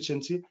ACL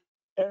deficiency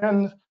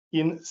and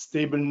in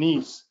stable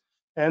knees.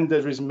 And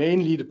there is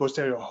mainly the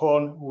posterior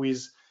horn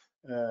with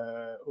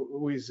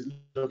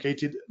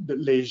located the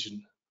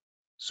lesion.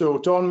 So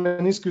torn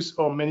meniscus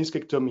or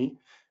meniscectomy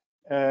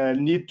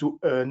lead to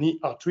knee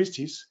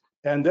arthritis,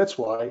 and that's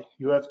why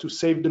you have to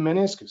save the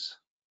meniscus.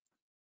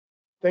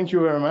 Thank you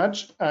very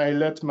much. I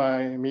let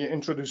me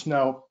introduce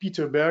now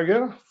Peter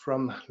Berger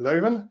from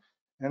Leuven,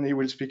 and he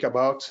will speak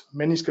about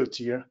meniscal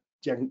tear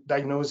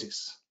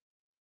diagnosis.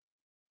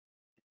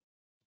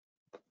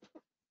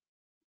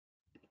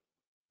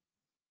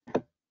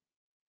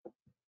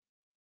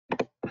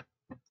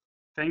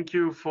 Thank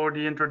you for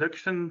the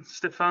introduction,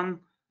 Stefan.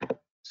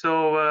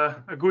 So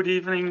a good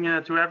evening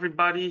to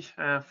everybody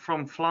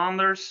from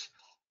Flanders.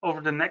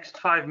 Over the next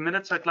 5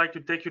 minutes, I'd like to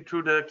take you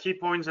through the key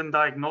points in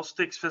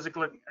diagnostics,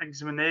 physical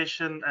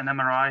examination, and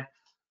MRI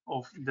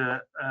of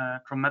the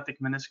traumatic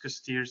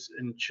meniscus tears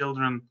in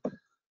children.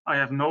 I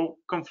have no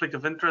conflict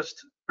of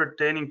interest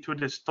pertaining to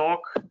this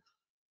talk.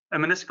 A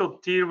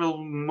meniscal tear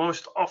will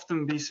most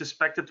often be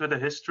suspected with a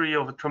history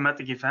of a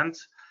traumatic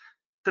event.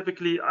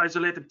 Typically,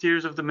 isolated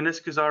tears of the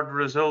meniscus are the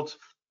result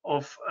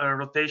of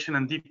rotation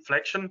and deep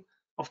flexion.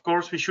 Of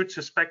course, we should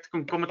suspect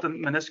concomitant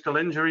meniscal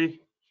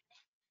injury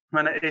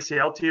when an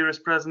ACL tear is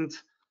present.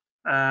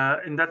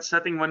 In that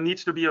setting, one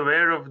needs to be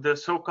aware of the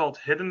so-called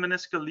hidden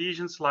meniscal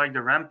lesions like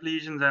the ramp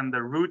lesions and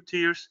the root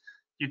tears.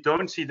 You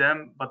don't see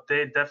them, but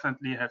they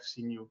definitely have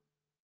seen you.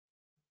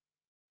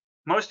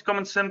 Most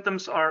common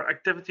symptoms are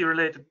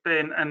activity-related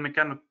pain and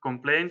mechanical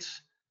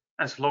complaints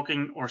as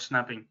locking or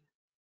snapping.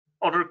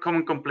 Other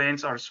common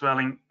complaints are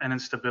swelling and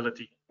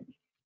instability.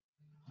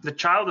 The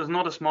child is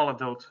not a small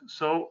adult,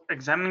 so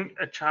examining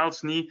a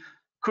child's knee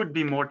could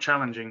be more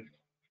challenging.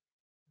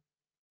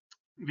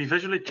 We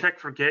visually check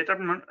for gait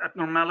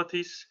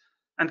abnormalities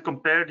and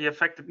compare the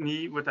affected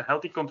knee with a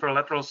healthy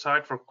contralateral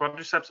side for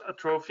quadriceps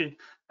atrophy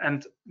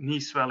and knee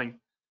swelling.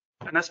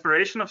 An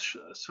aspiration of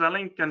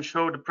swelling can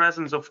show the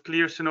presence of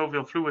clear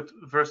synovial fluid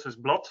versus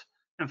blood.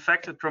 In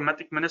fact, a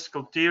traumatic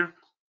meniscal tear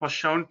was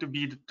shown to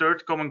be the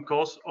third common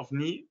cause of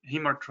knee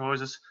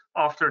hemarthrosis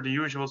after the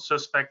usual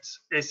suspects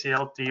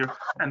ACL tear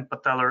and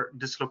patellar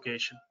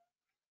dislocation.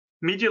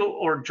 Medial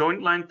or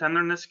joint line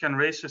tenderness can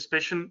raise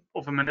suspicion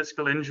of a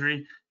meniscal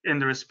injury in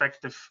the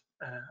respective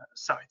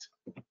site.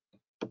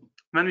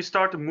 When we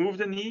start to move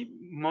the knee,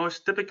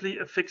 most typically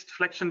a fixed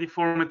flexion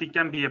deformity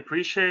can be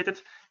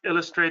appreciated,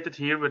 illustrated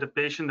here with a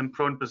patient in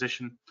prone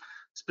position.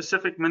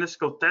 Specific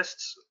meniscal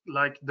tests,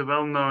 like the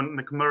well-known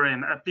McMurray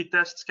and Epley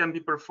tests, can be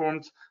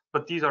performed,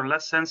 but these are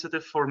less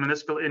sensitive for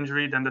meniscal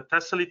injury than the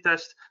Thessaly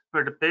test,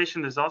 where the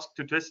patient is asked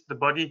to twist the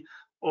body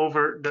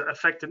over the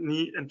affected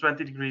knee in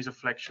 20 degrees of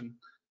flexion.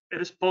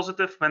 It is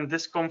positive when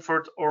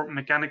discomfort or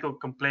mechanical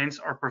complaints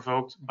are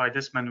provoked by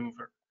this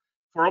maneuver.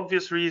 For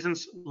obvious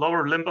reasons,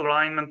 lower limb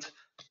alignment,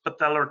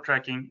 patellar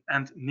tracking,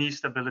 and knee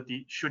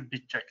stability should be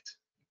checked.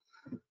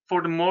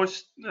 For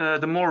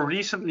the more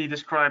recently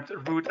described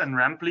root and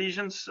ramp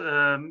lesions,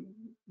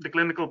 the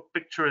clinical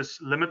picture is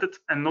limited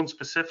and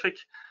non-specific.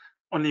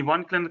 Only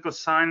one clinical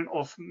sign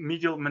of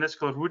medial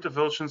meniscal root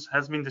avulsions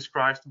has been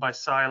described by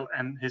Seil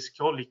and his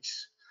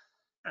colleagues.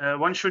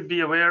 One should be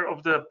aware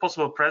of the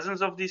possible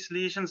presence of these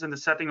lesions in the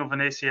setting of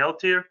an ACL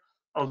tear,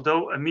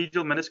 although a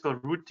medial meniscal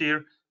root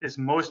tear is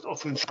most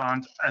often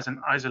found as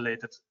an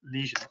isolated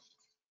lesion.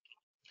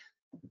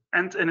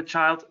 And in a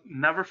child,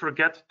 never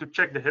forget to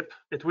check the hip.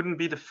 It wouldn't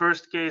be the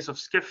first case of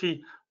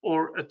SCFI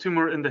or a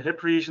tumor in the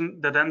hip region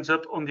that ends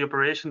up on the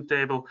operation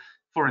table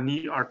for a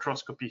knee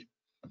arthroscopy.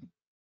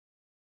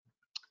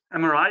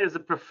 MRI is the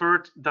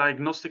preferred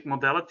diagnostic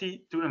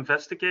modality to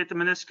investigate the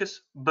meniscus,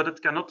 but it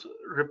cannot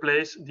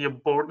replace the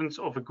importance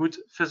of a good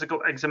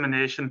physical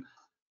examination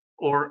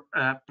or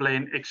a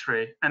plain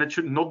X-ray, and it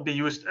should not be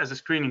used as a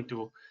screening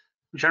tool.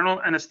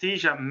 General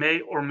anesthesia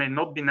may or may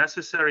not be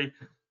necessary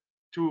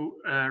to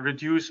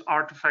reduce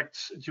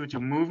artifacts due to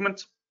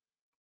movement.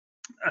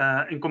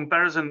 In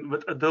comparison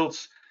with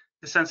adults,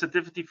 the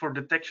sensitivity for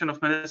detection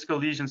of meniscal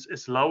lesions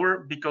is lower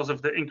because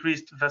of the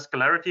increased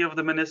vascularity of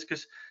the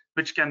meniscus,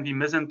 which can be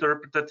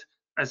misinterpreted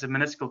as a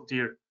meniscal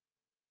tear.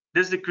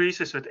 This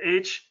decreases with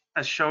age,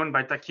 as shown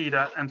by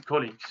Takeda and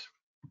colleagues.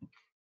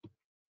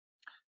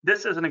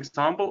 This is an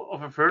example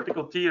of a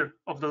vertical tear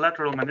of the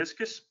lateral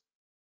meniscus.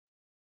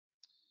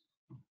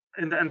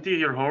 In the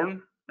anterior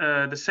horn,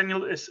 the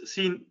signal is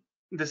seen.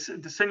 The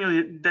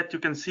signal that you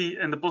can see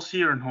in the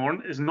posterior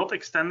horn is not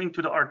extending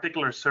to the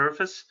articular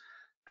surface,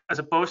 as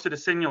opposed to the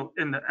signal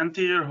in the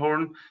anterior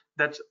horn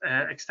that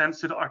extends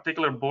to the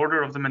articular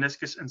border of the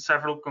meniscus in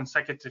several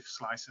consecutive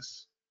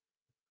slices.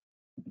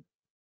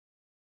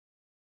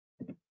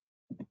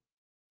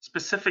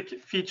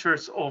 Specific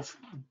features of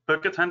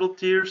bucket handle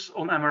tears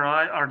on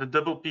MRI are the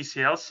double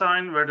PCL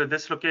sign, where the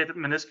dislocated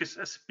meniscus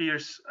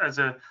appears as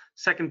a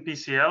second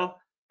PCL,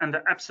 and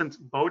the absent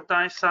bow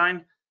tie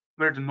sign,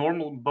 where the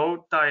normal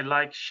bow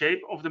tie-like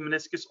shape of the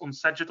meniscus on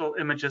sagittal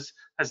images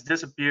has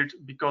disappeared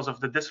because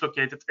of the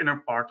dislocated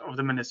inner part of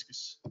the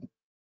meniscus.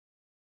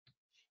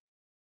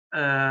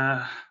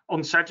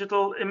 On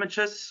sagittal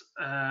images,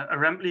 a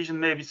ramp lesion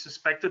may be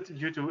suspected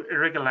due to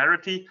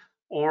irregularity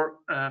or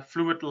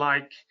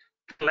fluid-like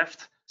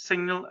cleft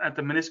signal at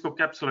the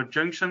meniscocapsular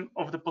junction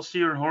of the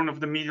posterior horn of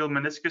the medial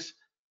meniscus.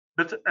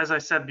 But as I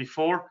said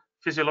before,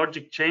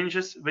 physiologic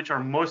changes, which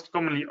are most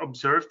commonly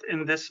observed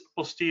in this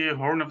posterior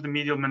horn of the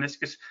medial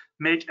meniscus,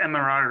 make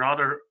MRI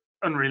rather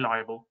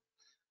unreliable.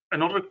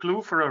 Another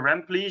clue for a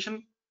ramp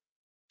lesion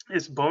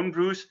is bone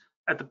bruise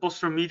at the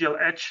posteromedial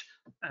edge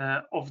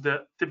of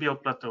the tibial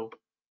plateau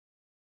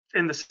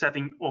in the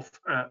setting of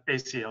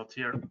ACL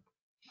tear.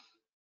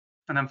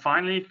 And then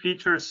finally,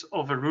 features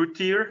of a root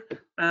tear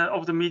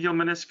of the medial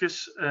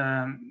meniscus.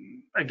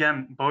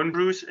 Again, bone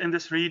bruise in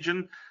this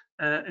region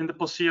in the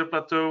posterior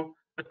plateau,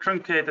 a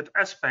truncated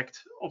aspect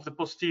of the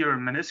posterior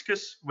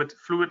meniscus with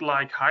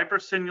fluid-like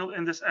hypersignal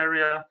in this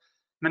area,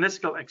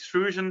 meniscal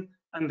extrusion,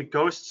 and the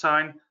ghost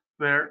sign,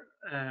 where,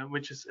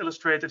 which is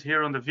illustrated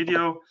here on the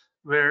video,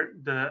 where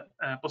the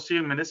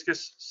posterior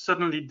meniscus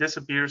suddenly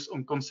disappears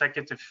on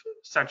consecutive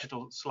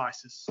sagittal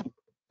slices.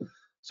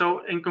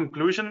 So in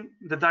conclusion,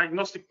 the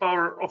diagnostic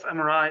power of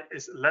MRI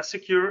is less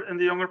secure in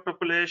the younger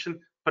population,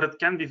 but it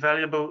can be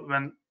valuable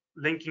when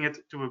linking it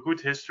to a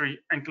good history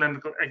and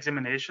clinical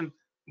examination.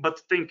 But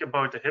think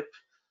about the hip.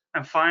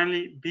 And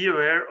finally, be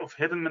aware of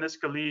hidden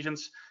meniscal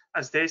lesions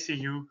as they see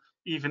you,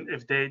 even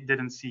if they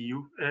didn't see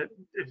you,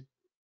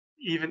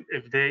 even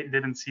if they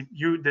didn't see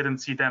you, didn't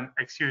see them,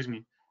 excuse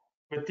me.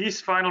 With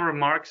these final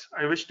remarks,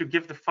 I wish to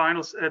give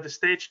the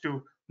stage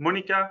to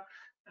Monica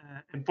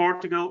in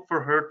Portugal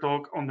for her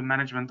talk on the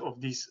management of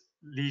these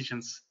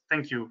lesions.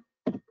 Thank you.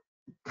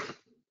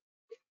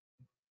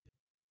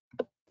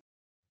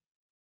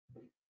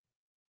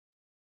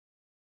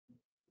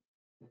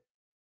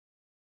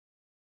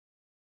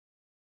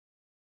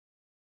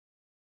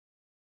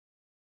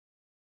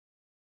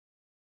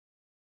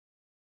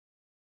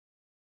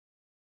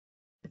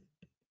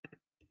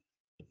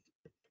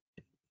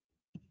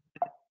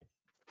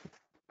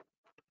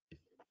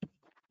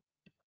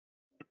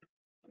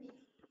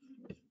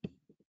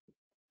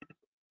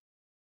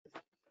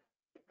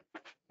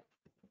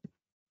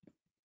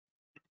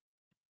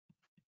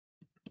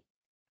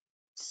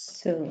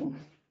 So,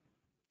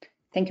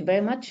 thank you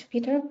very much,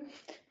 Peter.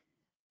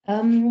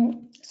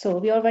 So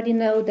we already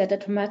know that a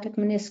traumatic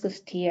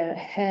meniscus tear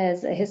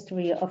has a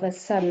history of a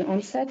sudden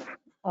onset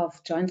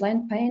of joint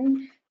line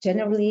pain,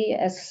 generally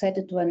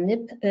associated to a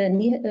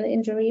knee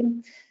injury.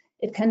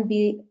 It can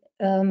be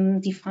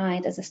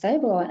defined as a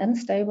stable or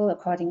unstable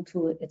according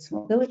to its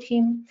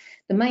mobility.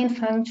 The main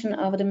function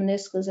of the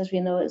meniscus, as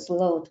we know, is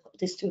load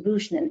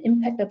distribution and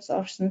impact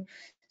absorption.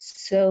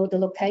 So the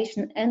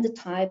location and the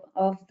type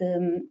of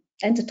the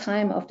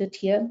time of the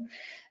tear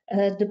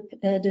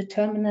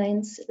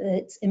determines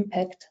its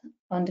impact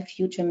on the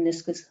future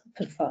meniscus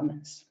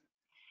performance.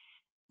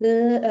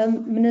 The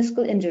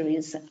meniscal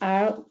injuries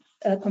are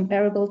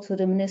comparable to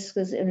the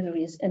meniscus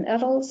injuries in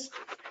adults.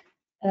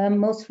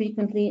 Most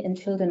frequently in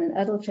children and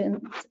adults,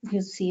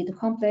 you see the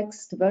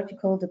complex, the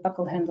vertical, the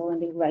buccal handle,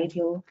 and the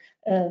radial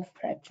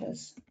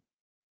fractures.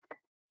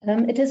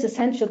 It is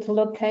essential to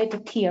locate the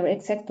tear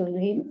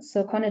exactly,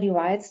 so Conner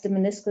divides the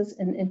meniscus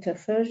in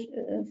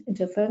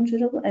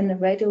interferential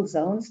and radial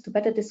zones to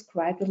better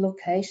describe the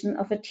location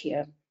of a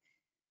tear.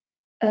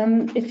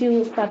 If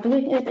you start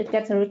doing it, it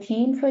gets a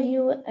routine for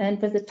you,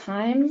 and with the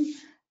time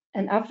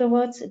and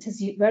afterwards, it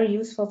is very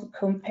useful to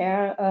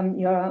compare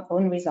your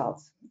own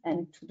results.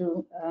 and to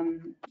do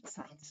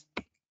science.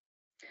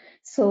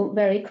 So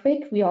very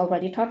quick, we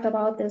already talked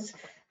about this.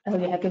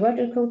 We have the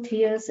vertical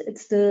tears.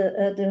 It's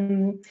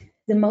the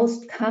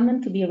most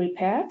common to be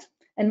repaired,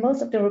 and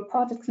most of the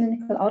reported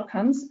clinical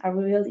outcomes are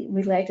really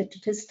related to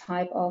this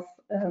type of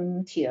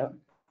tear.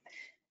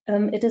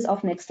 It is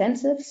often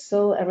extensive,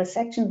 so a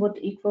resection would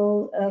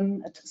equal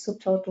a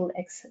subtotal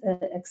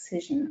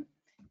excision.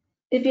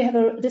 If you have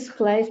a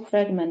displaced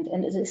fragment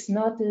and it is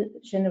not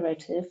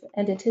degenerative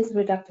and it is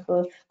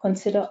reductible,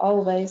 consider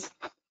always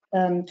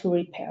to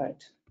repair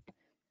it.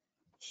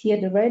 Here,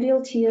 the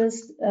radial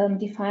tears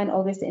define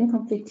always the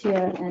incomplete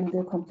tear and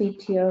the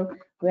complete tear,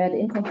 where the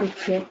incomplete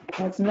tear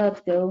does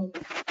not go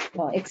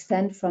or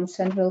extend from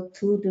central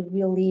to the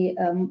really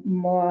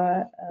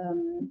more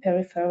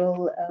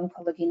peripheral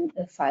collagen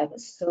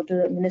fibers. So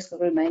the meniscal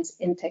remains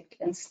intact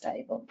and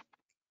stable.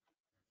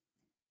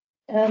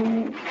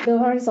 The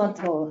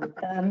horizontal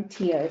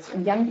tears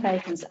in young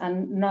patients are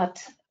not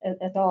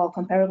at all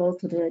comparable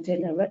to the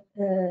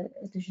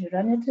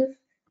degenerative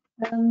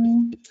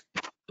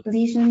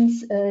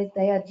lesions.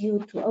 They are due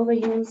to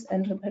overuse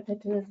and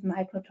repetitive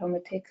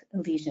microtraumatic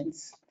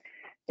lesions.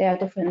 There are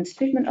different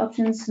treatment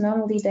options.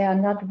 Normally, they are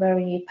not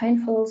very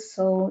painful,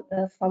 so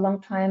for a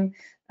long time,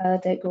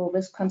 they go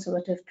with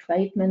conservative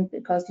treatment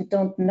because you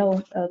don't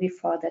know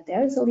before that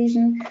there is a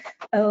lesion.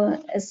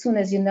 As soon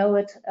as you know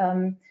it,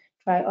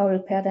 try or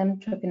repair them,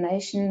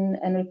 trepanation,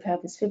 and repair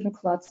with fibrin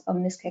clots or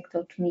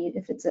meniscectomy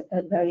if it's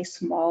a very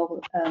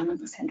small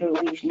central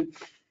lesion.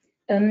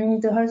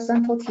 The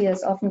horizontal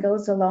tears often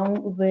goes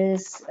along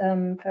with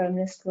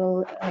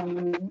perimeniscal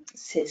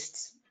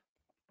cysts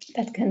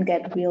that can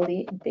get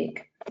really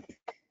big.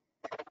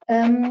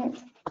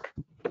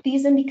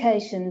 These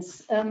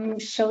indications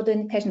show the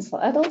indications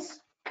for adults.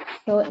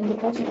 So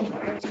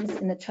indications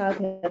in the child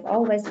have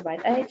always the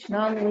right age.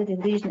 Normally the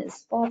lesion is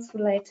sports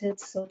related,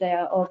 so they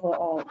are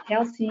overall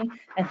healthy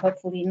and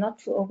hopefully not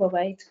too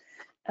overweight.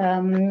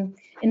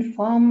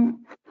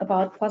 Inform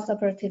about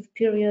postoperative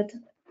period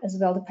as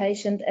well the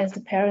patient as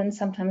the parent,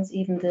 sometimes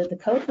even the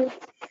coach.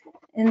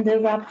 In the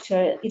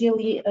rupture,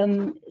 ideally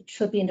it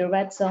should be in the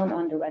red zone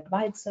or in the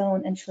red-white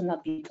zone and should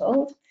not be too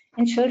old.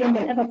 In children,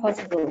 whenever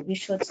possible, we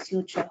should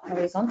suture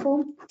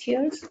horizontal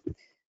tears,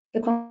 the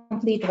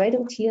complete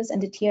radial tears,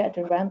 and the tear at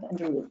the ramp and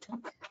the root.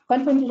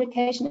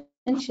 Contraindication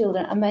in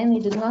children are mainly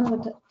the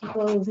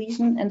non-vertical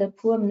lesion and the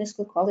poor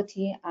meniscal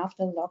quality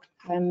after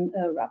long-time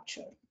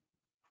rupture.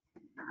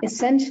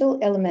 Essential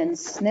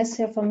elements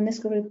necessary for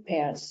meniscal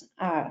repairs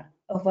are,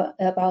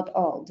 about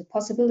all, the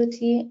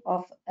possibility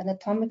of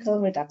anatomical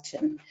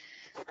reduction,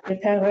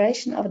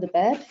 preparation of the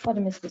bed for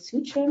the meniscal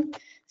suture,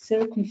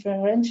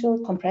 circumferential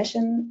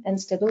compression, and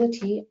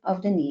stability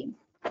of the knee.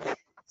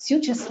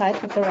 Suture site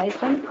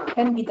preparation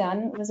can be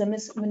done with a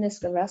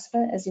meniscal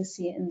rasper, as you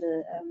see in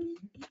the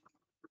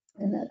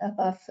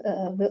above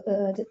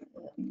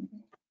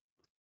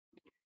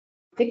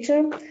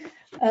picture,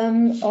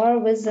 or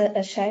with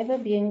a shaver,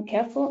 being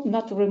careful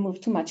not to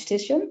remove too much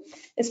tissue.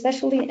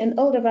 Especially in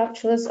older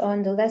ruptures or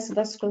in the less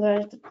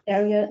vascular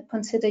area,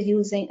 consider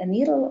using a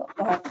needle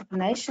or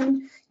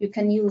trepanation. You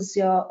can use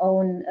your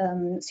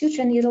own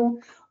suture needle,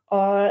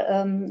 or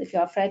if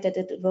you're afraid that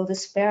it will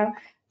despair,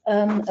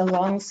 a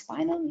long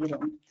spinal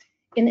needle.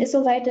 In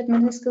isolated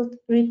meniscal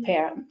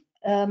repair,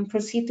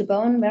 proceed to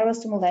bone marrow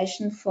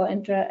stimulation for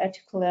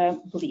intra-articular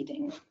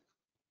bleeding.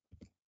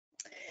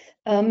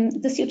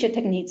 The suture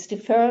techniques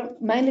differ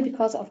mainly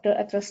because of the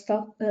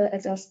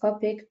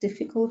arthroscopic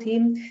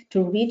difficulty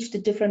to reach the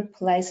different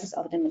places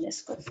of the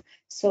meniscus.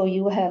 So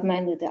you have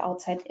mainly the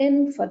outside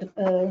in for the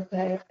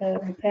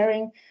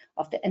repairing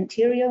of the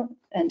anterior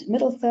and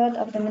middle third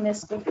of the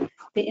meniscus,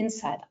 the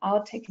inside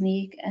out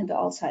technique, and the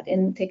outside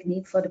in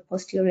technique for the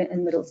posterior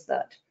and middle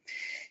third.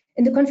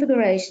 In the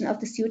configuration of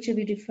the suture,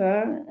 we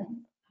differ.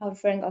 How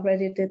Frank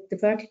already did the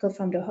vertical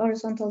from the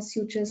horizontal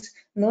sutures,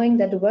 knowing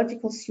that the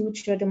vertical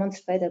suture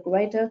demonstrates a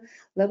greater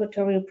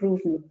laboratory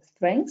proven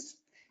strength.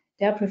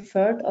 They are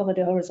preferred over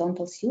the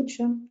horizontal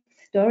suture.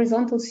 The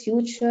horizontal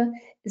suture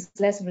is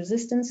less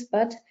resistance,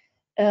 but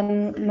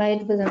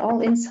made with an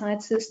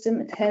all-inside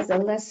system, it has a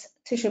less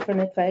tissue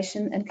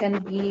penetration and can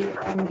be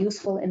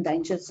useful in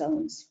danger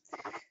zones.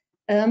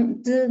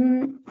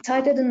 The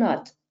tighter the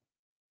knot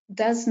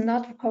does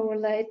not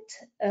correlate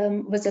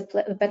with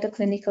a better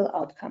clinical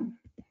outcome.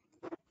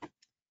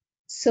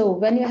 So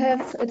when you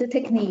have the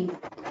technique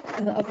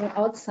of an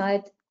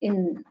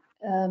outside-in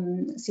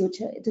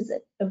suture, it is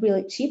a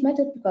really cheap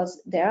method because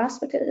there are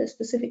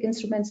specific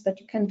instruments, but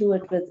you can do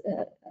it with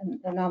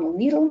a normal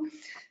needle,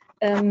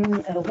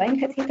 a vein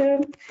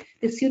catheter.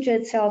 The suture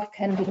itself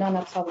can be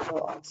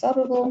non-absorbable or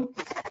absorbable.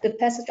 The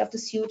passage of the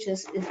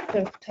sutures is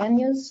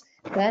percutaneous.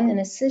 Then an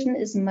incision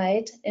is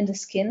made in the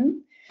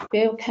skin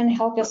where you can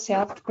help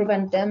yourself to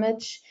prevent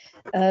damage,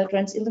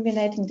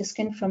 trans-illuminating the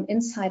skin from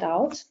inside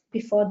out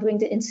before doing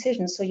the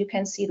incision, so you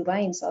can see the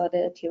veins or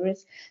the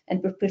arteries,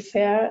 and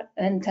prepare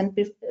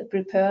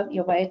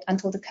your weight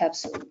until the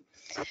capsule.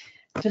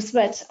 The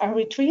threads are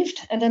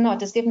retrieved and the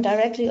knot is given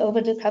directly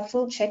over the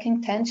capsule,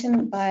 checking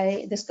tension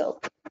by the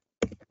scope.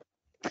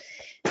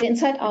 The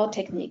inside-out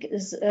technique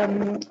is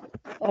still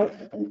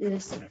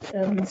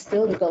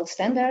the gold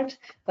standard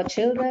for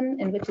children,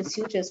 in which a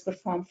suture is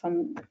performed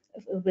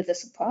with the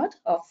support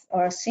of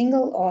or a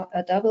single or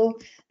a double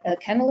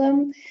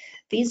cannulum.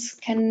 These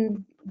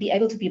can be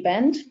able to be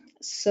bent,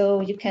 so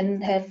you can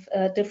have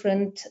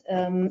different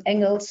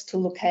angles to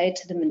locate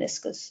the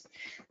meniscus.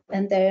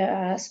 And there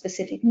are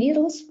specific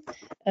needles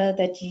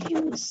that you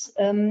use.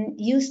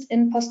 Used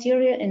in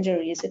posterior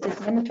injuries, it is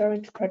mandatory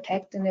to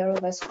protect the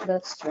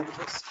neurovascular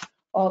structures,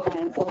 or by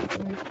an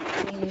open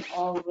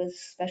or with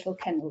special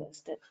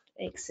cannulas that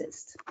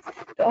exist.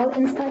 The all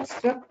inside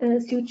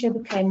suture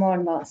became more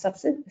and more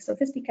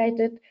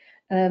sophisticated.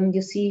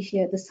 You see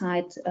here the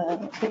side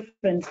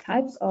different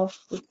types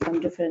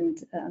from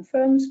different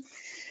firms.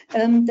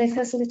 They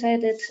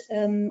facilitated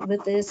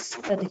with this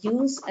the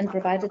use and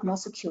provided more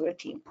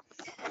security.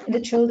 In the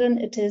children,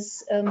 it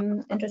is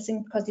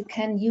interesting because you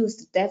can use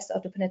the depth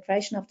of the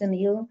penetration of the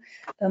needle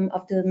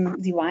of the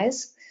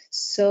device.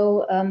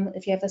 So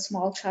if you have a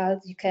small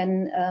child, you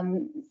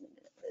can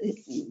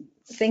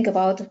think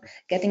about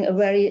getting a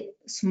very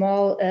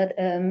small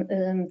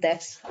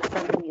depth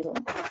from the needle.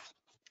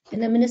 In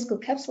the meniscal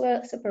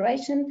capsular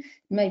separation,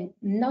 may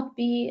not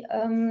be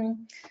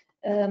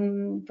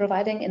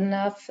providing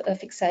enough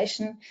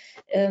fixation,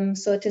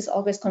 so it is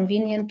always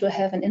convenient to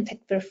have an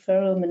intact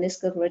peripheral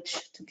meniscal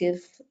bridge to give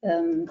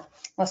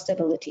more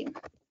stability.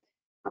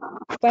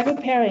 By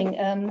repairing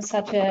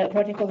such a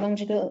vertical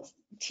longical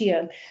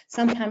tear,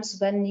 sometimes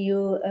when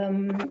you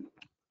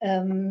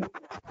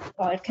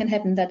or it can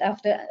happen that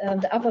after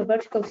the upper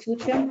vertical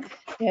suture,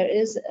 there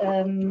is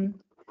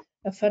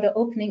a further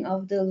opening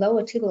of the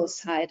lower tibial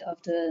side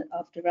of the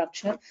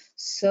rupture.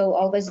 So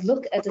always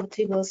look at the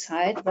tibial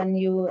side when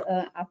you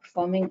are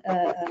performing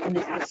a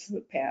meniscus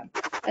repair.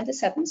 And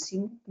this happens,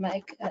 you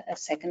make a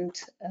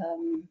second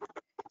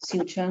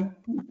suture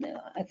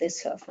at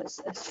this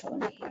surface as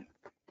shown here.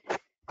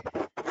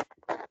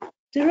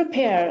 The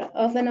repair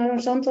of an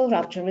horizontal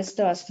rupture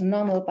restores the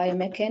normal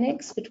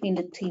biomechanics between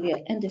the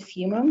tibia and the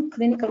femur.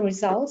 Clinical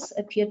results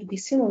appear to be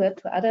similar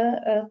to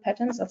other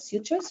patterns of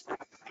sutures.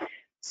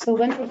 So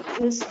when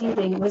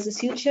proceeding with the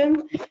suture,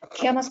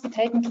 care must be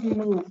taken to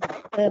remove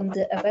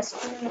the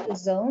avascular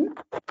zone,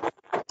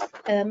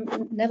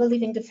 never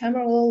leaving the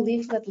femoral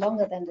leaflet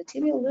longer than the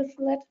tibial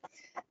leaflet.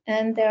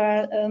 And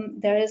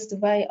there is the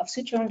way of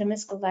suturing the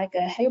meniscal like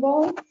a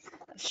hayball,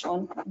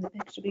 shown in the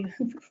picture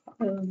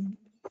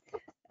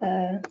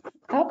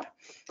up,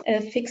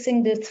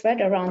 fixing the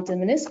thread around the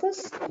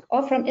meniscus,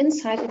 or from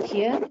inside the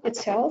tear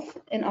itself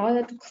in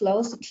order to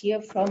close the tear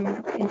from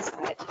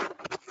inside.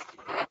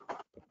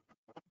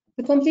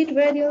 The complete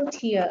radial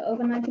tear,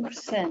 over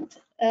 90%,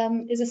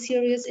 is a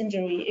serious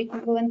injury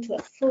equivalent to a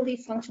fully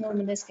functional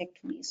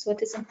meniscectomy, so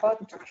it is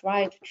important to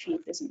try to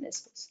treat this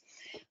meniscus.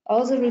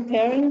 Also,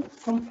 repairing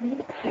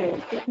complete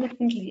tear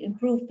significantly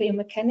improved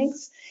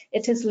biomechanics.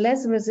 It is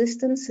less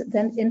resistance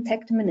than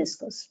intact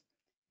meniscus.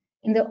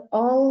 In the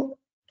all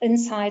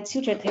inside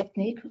suture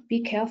technique,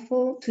 be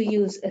careful to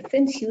use a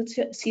thin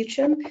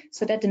suture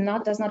so that the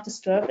knot does not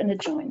disturb in the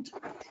joint.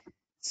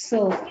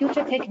 So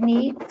suture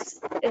technique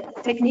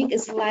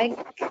is like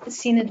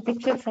seen in the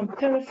picture from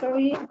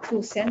periphery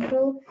to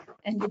central,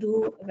 and you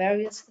do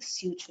various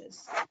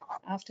sutures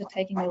after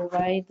taking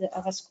away the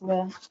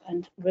avascular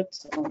and rib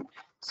zone.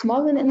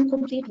 Small and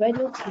incomplete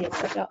radial tears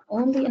that are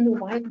only in the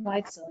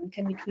white zone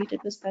can be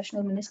treated with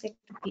special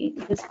meniscectomy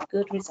with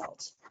good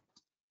results.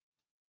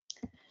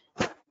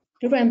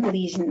 The ramp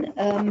lesion.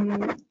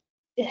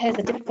 It has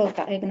a difficult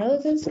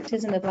diagnosis. It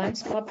is in a blind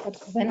spot for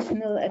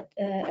conventional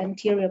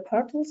anterior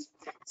portals,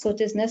 so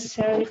it is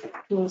necessary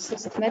to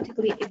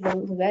systematically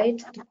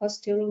evaluate the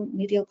posterior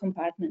medial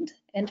compartment,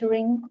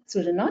 entering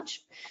through the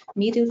notch,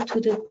 medial to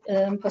the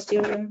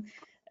posterior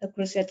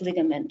cruciate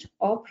ligament,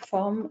 or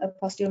perform a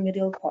posterior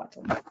medial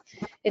portal.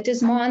 It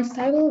is more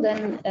unstable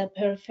than a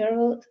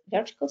peripheral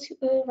vertical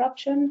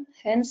rupture,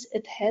 hence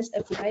it has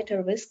a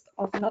greater risk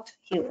of not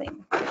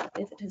healing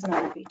if it is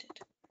not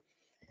repeated.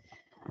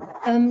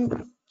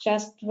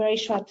 Just very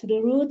short to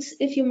the roots.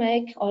 If you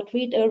make or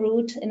treat a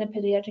root in a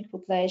pediatric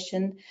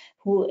population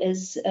who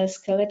is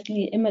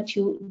skeletally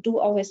immature, do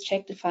always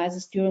check the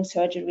physis during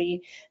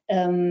surgery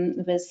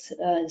with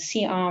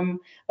C-arm,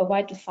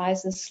 avoid the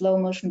physis, slow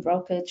motion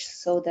brokerage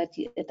so that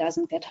it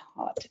doesn't get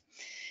hard.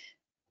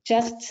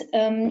 Just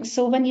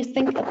so when you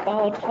think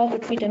about how to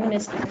treat a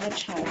meniscus in a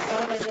child,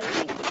 always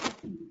think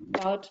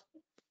about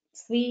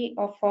 3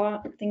 or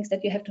 4 things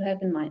that you have to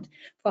have in mind.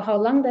 For how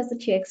long does the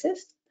tear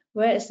exist?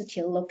 Where is the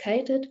tear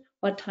located?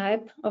 What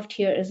type of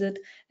tear is it?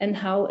 And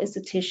how is the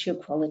tissue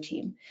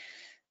quality?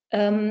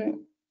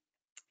 And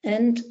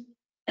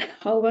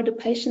how were the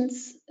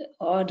patients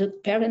or the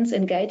parents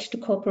engaged to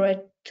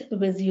cooperate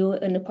with you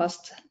in the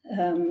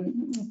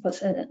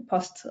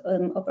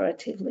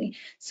post-operatively?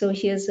 So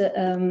here's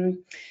a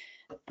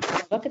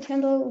rocket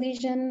handle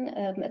lesion.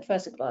 At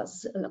first it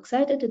was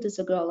luxated. It is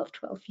a girl of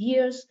 12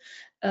 years.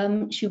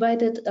 She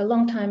waited a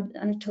long time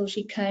until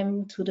she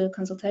came to the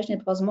consultation.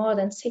 It was more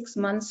than 6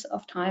 months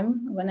of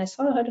time when I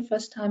saw her the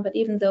first time, but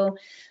even though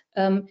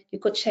you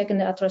could check in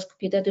the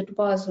arthroscopy that it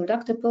was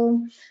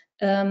reductible,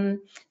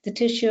 the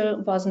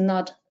tissue was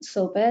not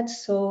so bad.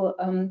 So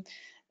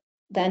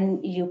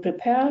then you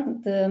prepare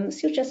the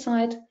suture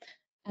site,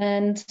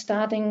 and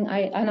starting,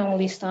 I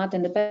normally start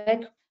in the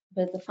back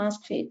with the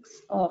fast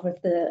fix or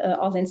with the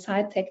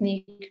all-inside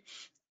technique.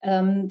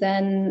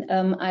 Then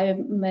I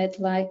made,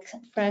 like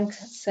Frank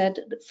said,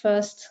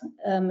 first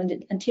in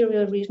the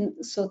anterior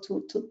region, so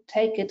to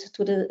take it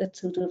to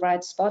the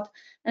right spot,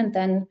 and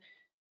then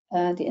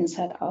the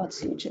inside-out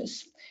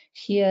sutures.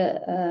 Here,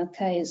 a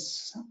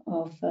case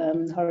of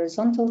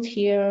horizontal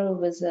tear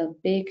with a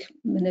big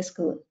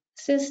meniscal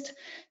cyst,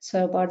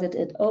 so I boarded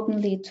it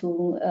openly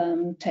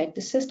to take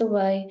the cyst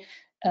away,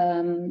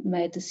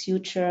 made the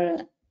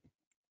suture,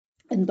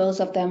 and both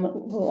of them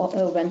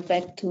went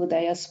back to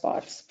their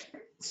spots.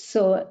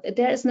 So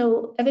there is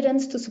no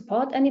evidence to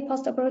support any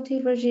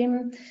postoperative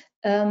regime,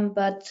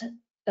 but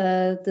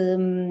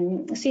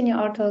the senior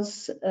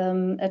authors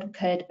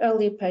advocate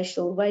early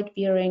partial weight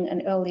bearing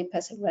and early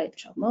passive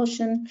range of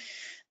motion.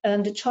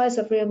 The choice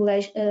of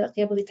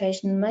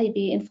rehabilitation may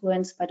be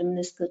influenced by the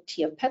meniscal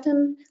tear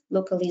pattern,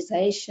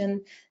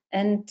 localization,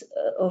 and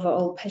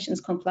overall patient's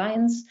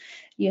compliance.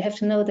 You have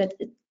to know that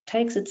it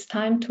takes its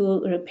time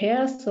to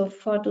repair, so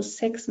 4 to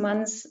 6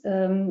 months,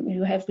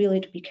 you have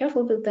really to be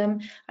careful with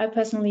them. I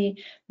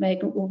personally make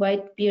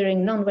weight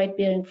bearing, non-weight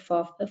bearing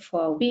for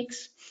 4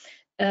 weeks,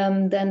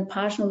 then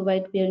partial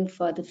weight bearing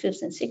for the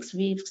 5th and 6th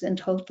weeks, and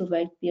total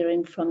weight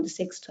bearing from the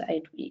 6th to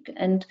 8th week.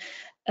 And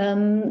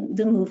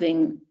the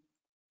moving,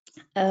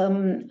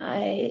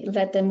 I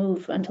let them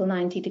move until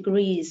 90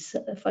 degrees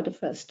for the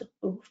first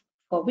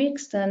 4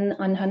 weeks, then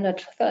on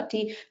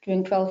 130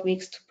 during 12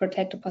 weeks to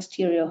protect the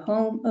posterior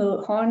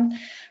horn,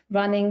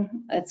 running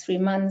at 3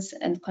 months,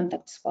 and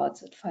contact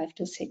spots at 5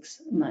 to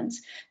 6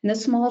 months. In a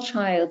small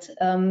child,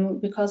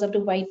 because of the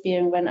weight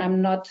bearing, when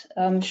I'm not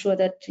sure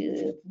that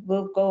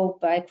will go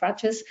by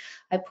crutches,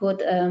 I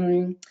put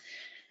a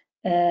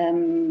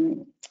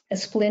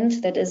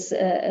splint that is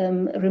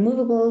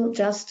removable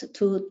just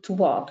to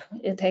walk.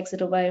 It takes it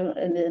away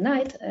in the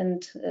night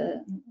and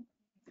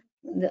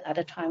the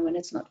other time when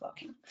it's not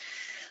working.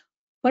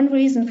 One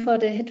reason for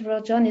the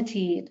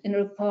heterogeneity in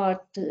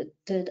report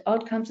the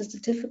outcomes is the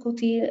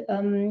difficulty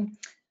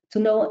to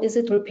know is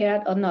it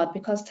repaired or not,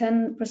 because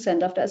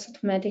 10% of the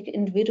asymptomatic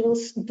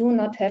individuals do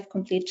not have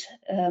complete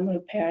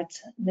repaired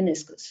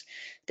meniscus.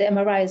 The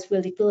MRI is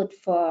really good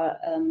for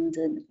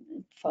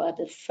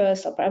the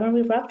first or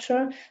primary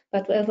rupture,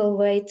 but to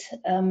evaluate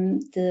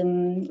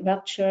the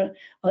rupture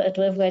or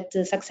to evaluate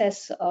the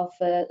success of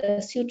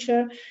a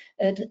suture,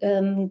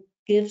 it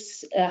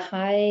gives a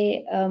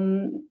high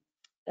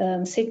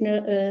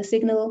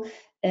signal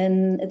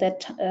in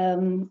that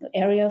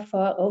area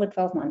for over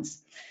 12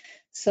 months.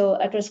 So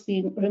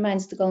arthroscopy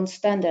remains the gold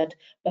standard,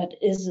 but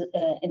is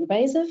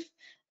invasive.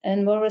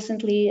 And more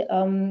recently,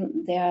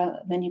 there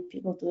are many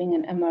people doing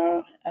an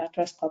MR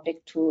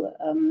arthroscopic to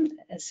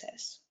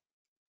assess.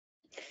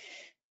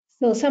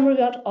 So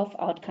summary of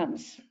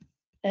outcomes.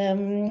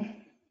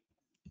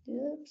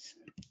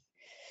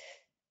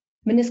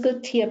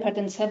 Meniscal tear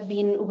patterns have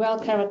been well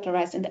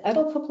characterized in the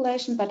adult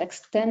population, but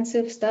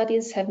extensive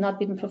studies have not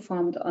been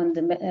performed on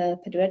the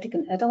pediatric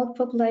and adult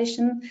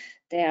population.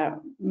 There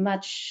are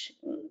much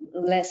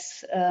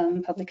less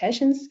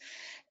publications.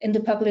 In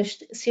the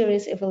published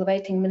series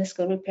evaluating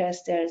meniscal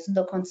repairs, there is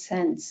no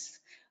consensus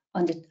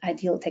on the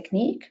ideal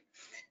technique.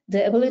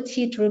 The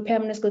ability to repair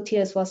meniscal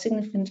tears was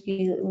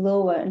significantly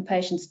lower in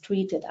patients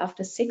treated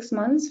after 6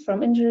 months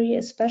from injury,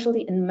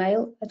 especially in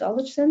male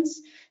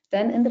adolescents,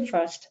 than in the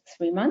first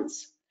 3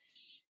 months.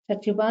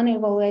 Tatribani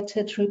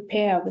evaluated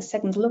repair with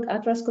second look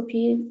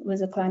arthroscopy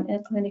with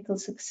a clinical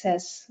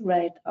success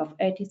rate of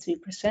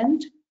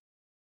 83%.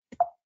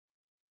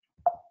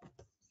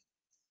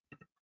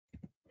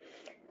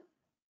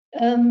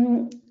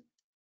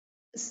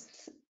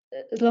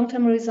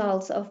 Long-term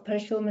results of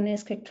partial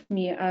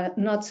meniscectomy are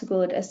not so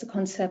good as the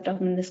concept of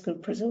meniscal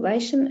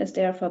preservation is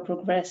therefore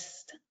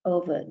progressed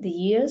over the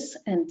years,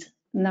 and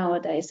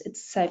nowadays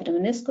it's saved the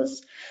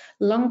meniscus.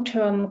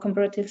 Long-term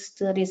comparative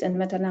studies and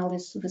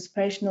meta-analysis with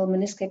partial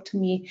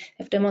meniscectomy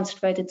have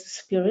demonstrated the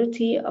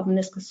superiority of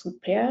meniscus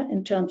repair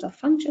in terms of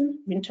function,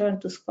 return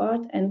to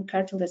sport, and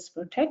cartilage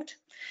protect.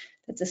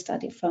 That's a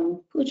study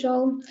from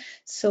Pujol.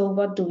 So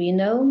what do we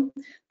know?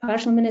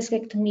 Partial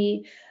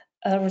meniscectomy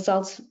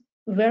results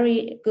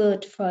very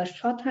good for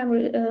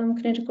short-time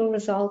clinical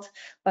results,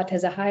 but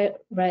has a high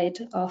rate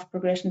of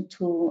progression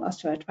to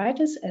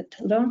osteoarthritis at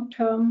long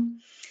term.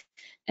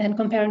 And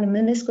comparing the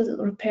meniscus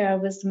repair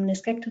with the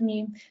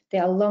meniscectomy,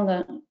 there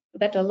are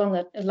better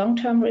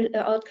long-term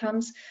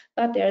outcomes,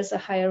 but there is a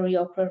higher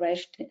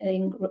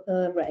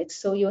reoperation rate.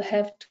 So you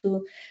have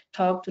to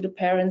talk to the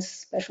parents,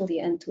 especially,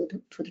 and to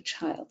the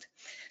child.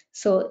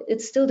 So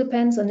it still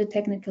depends on the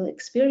technical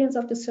experience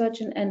of the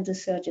surgeon and the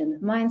surgeon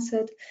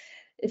mindset.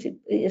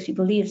 if he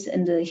believes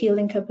in the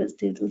healing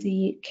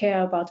capacity,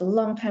 care about the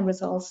long-term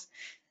results,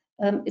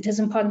 it is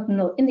important to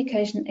know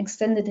indication,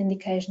 extended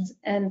indications,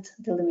 and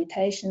the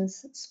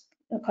limitations,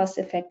 cost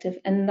effective,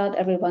 and not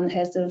everyone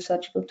has the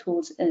surgical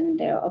tools in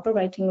their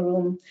operating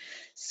room.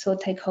 So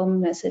take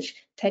home message,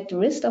 take the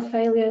risk of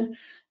failure,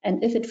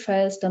 and if it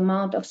fails, the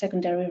amount of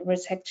secondary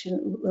resection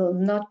will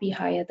not be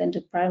higher than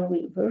the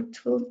primary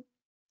vertebral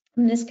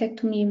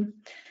meniscectomy.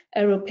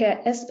 A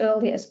repair as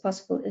early as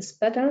possible is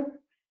better.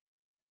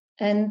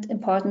 And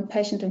important,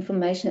 patient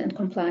information and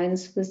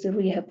compliance with the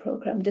rehab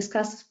program.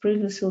 Discussed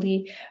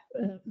previously,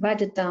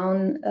 write it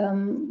down,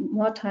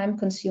 more time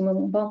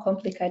consuming, more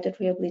complicated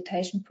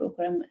rehabilitation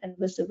program, and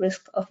with the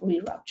risk of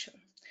re-rupture.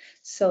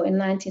 So in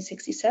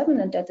 1967,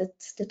 and that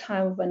is the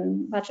time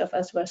when much of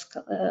us were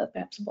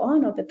perhaps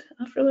born or a bit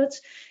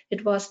afterwards,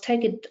 it was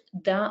take it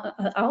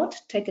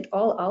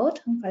all out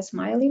by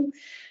smiling.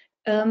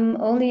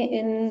 Only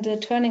in the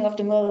turning of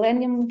the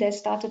millennium, there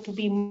started to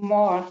be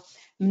more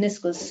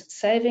meniscus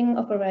saving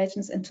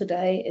operations, and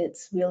today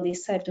it's really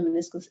save the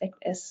meniscus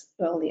as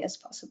early as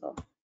possible.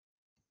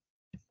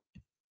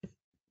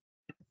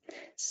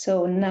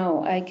 So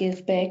now I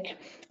give back,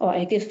 or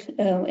I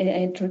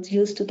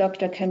introduce to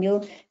Dr.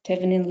 Camille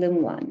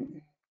Tevenin-Lemoine.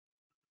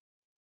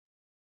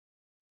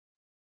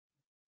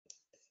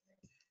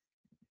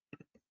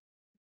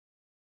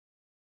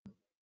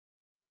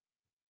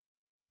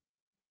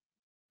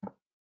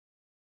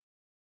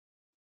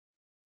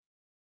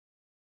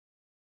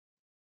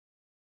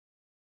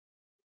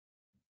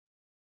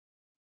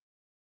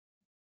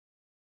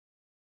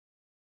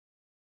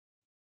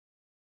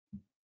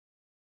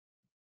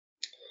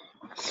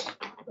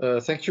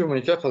 Thank you,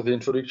 Monica, for the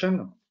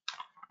introduction.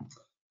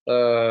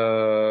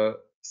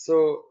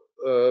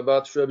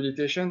 About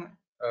rehabilitation,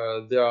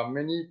 there are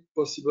many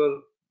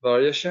possible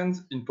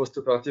variations in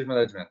postoperative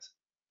management.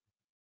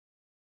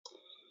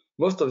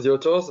 Most of the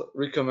authors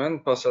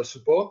recommend partial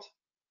support,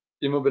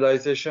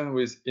 immobilization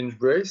with hinge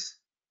brace,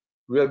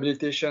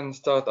 rehabilitation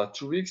start at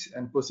 2 weeks,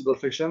 and possible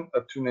flexion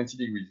up to 90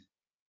 degrees.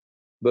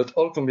 But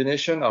all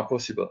combinations are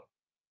possible.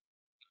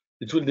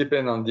 It will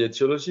depend on the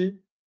etiology,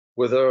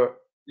 whether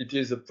it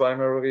is a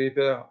primary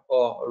repair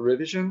or a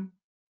revision,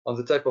 on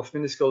the type of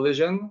meniscal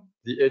lesion,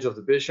 the age of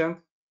the patient,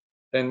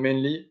 and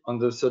mainly on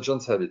the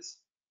surgeon's habits.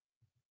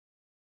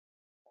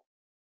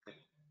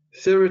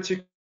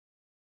 Theoretically,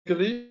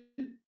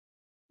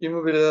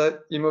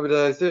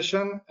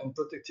 immobilization and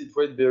protected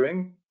weight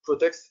bearing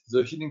protects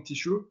the healing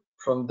tissue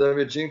from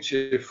damaging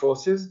shear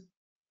forces,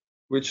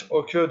 which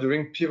occur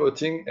during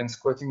pivoting and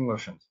squatting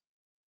motions.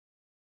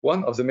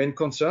 One of the main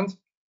concerns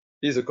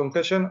is the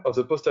compression of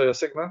the posterior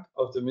segment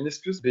of the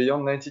meniscus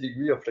beyond 90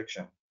 degrees of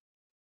flexion.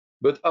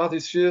 But are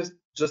these fears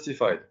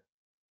justified?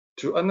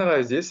 To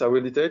analyze this, I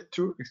will detail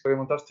 2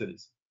 experimental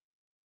studies.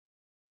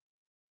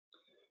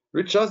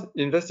 Richards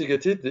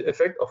investigated the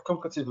effect of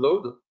compressive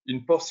load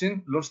in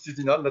porcine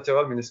longitudinal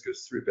lateral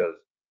meniscus repairs.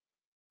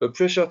 A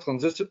pressure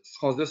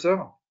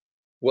transducer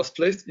was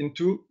placed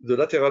into the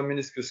lateral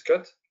meniscus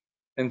cut,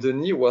 and the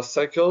knee was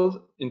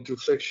cycled into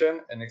flexion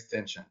and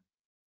extension.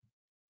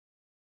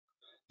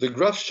 The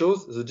graph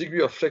shows the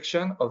degree of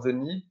flexion of the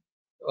knee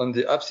on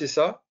the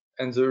abscissa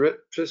and the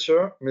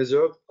pressure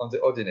measured on the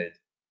ordinate.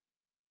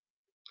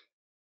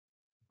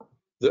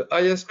 The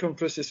highest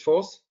compressive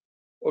force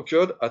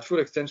occurred at full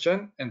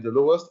extension and the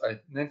lowest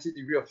at 90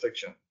 degrees of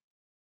flexion.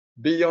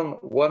 Beyond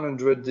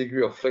 100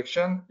 degrees of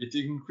flexion, it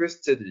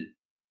increased steadily.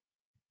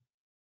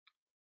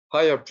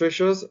 Higher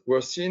pressures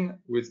were seen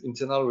with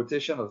internal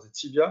rotation of the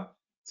tibia,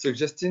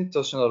 suggesting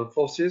torsional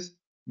forces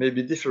may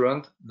be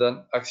different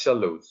than axial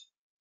loads.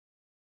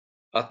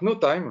 At no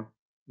time,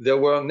 there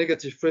were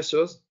negative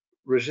pressures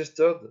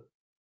registered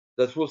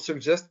that would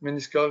suggest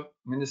meniscal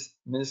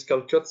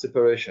cut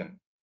separation.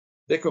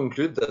 They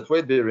conclude that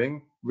weight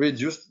bearing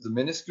reduced the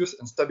meniscus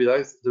and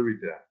stabilized the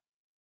repair.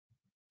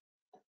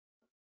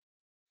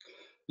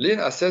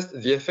 Lin assessed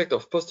the effect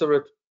of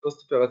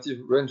postoperative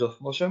range of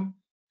motion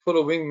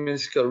following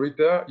meniscal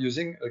repair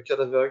using a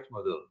cadaveric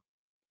model.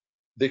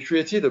 They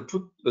created a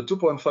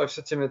 2.5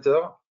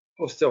 centimeter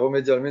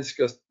posteromedial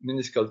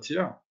meniscal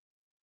tear.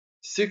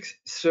 6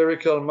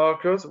 spherical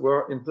markers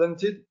were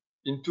implanted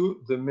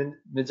into the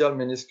medial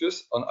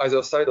meniscus on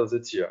either side of the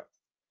tear.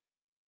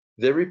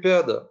 They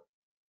repaired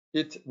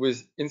it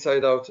with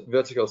inside-out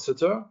vertical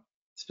suture.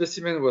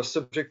 Specimens were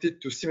subjected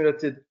to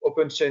simulated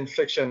open chain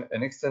flexion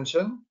and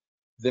extension.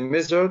 They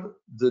measured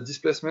the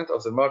displacement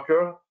of the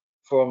marker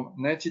from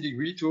 90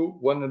 degree to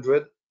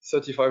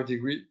 135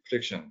 degree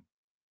flexion.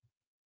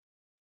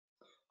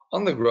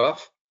 On the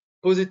graph,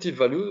 positive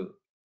values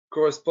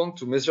correspond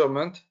to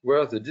measurement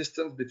where the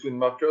distance between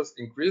markers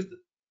increased,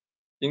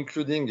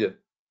 including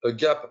a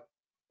gap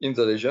in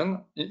the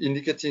lesion,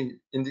 indicating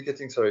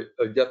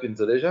a gap in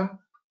the lesion.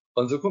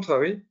 On the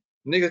contrary,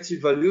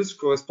 negative values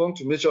correspond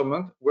to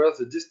measurement where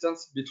the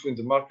distance between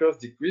the markers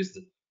decreased,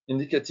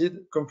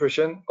 indicated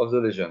compression of the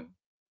lesion.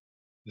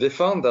 They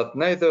found that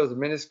neither the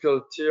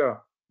meniscal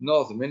tear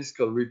nor the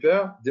meniscal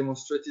repair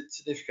demonstrated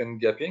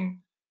significant gapping.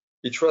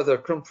 It rather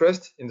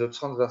compressed in the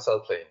transversal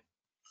plane.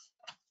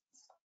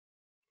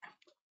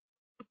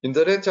 In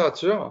the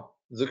literature,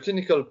 the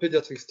clinical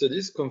pediatric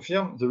studies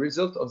confirm the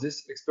result of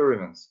these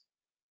experiments.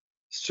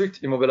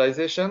 Strict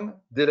immobilization,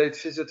 delayed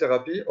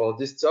physiotherapy, or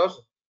discharge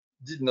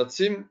did not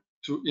seem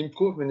to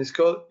improve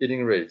meniscal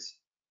healing rates.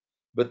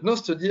 But no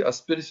study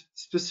has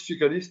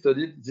specifically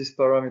studied these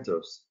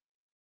parameters.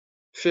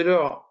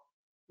 Failure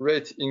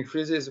rate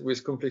increases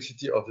with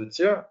complexity of the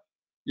tear.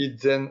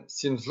 It then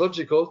seems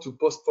logical to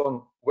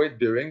postpone weight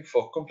bearing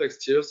for complex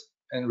tears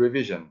and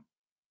revision.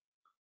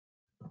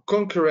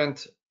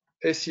 Concurrent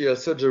ACL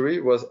surgery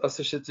was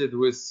associated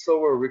with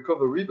slower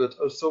recovery, but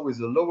also with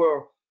a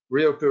lower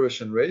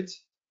reoperation rate.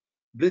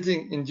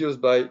 Bleeding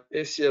induced by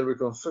ACL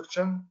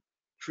reconstruction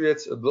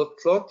creates a blood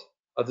clot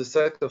at the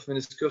site of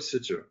meniscal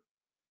suture.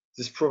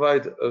 This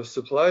provides a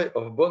supply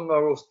of bone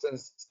marrow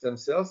stem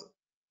cells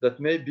that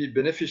may be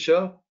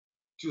beneficial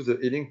to the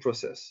healing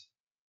process.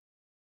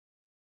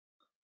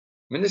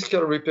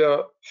 Meniscal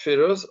repair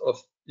failures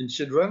in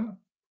children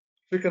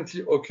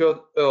frequently occurred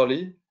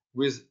early,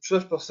 with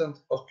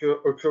 12%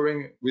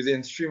 occurring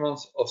within 3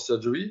 months of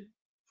surgery,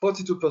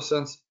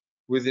 42%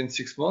 within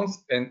 6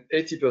 months, and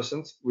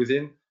 80%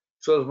 within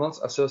 12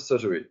 months after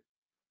surgery.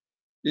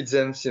 It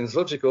then seems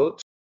logical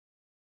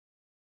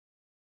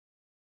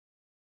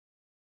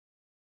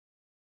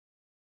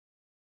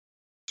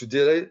to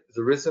delay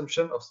the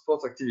resumption of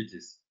sports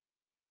activities.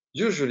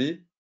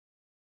 Usually,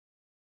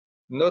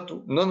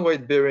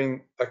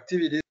 non-weight-bearing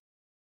activities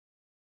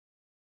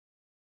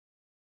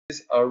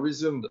are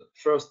resumed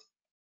first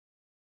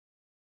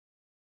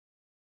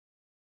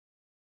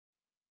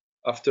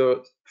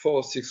after 4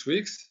 or 6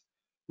 weeks.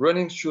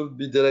 Running should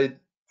be delayed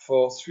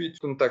for 3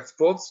 contact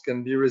sports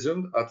can be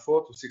resumed at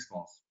 4 to 6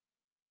 months.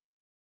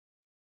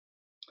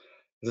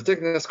 The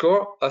TECNES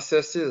score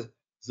assesses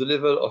the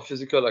level of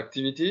physical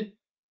activity.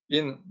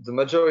 In the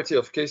majority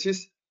of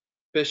cases,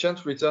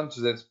 patients return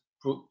to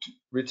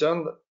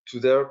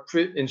their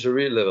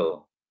pre-injury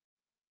level.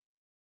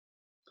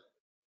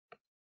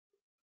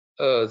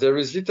 There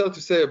is little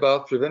to say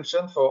about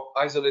prevention for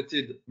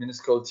isolated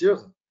meniscal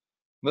tears.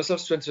 Muscle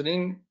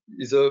strengthening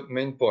is a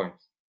main point.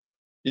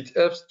 It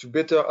helps to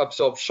better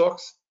absorb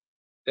shocks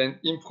and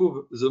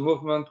improve the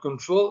movement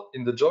control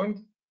in the joint,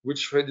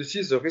 which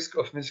reduces the risk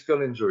of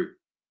meniscal injury.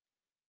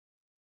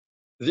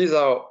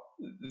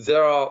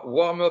 There are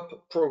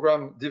warm-up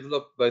programs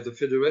developed by the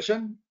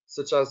Federation,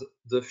 such as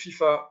the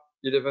FIFA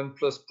 11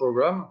 Plus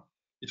program.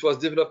 It was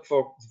developed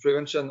for the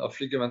prevention of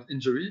ligament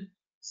injury,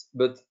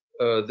 but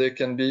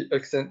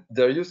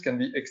their use can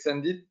be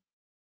extended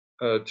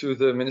to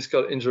the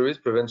meniscal injuries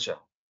prevention.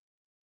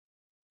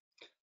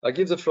 I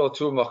give the floor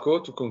to Marco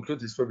to conclude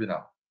this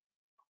webinar.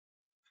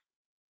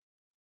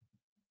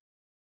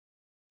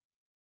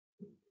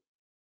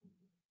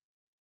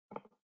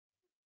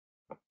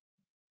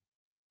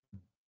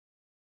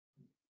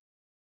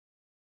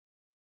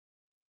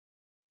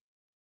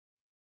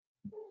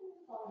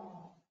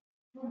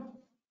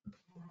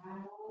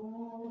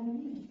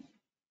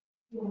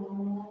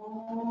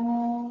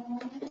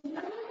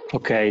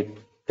 Okay,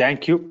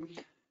 thank you.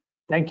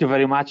 Thank you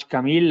very much,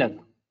 Camille.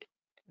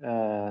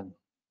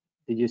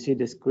 Did you see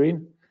the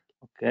screen?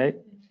 Okay,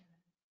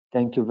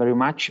 thank you very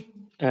much.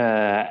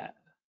 And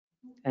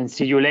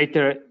see you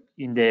later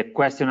in the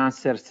question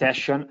answer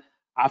session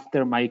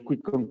after my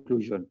quick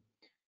conclusion.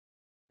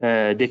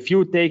 The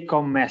few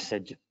take-home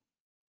message.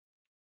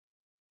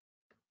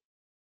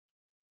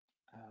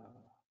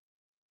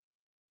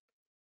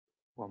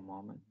 One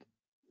moment.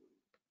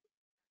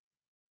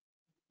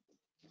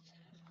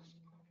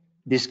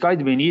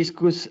 Discoid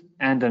meniscus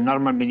and the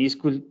normal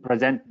meniscus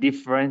present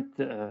different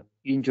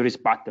injuries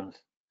patterns.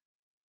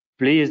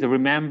 Please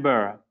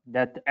remember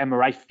that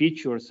MRI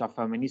features of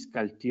a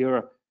meniscal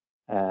tear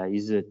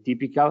is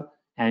typical,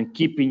 and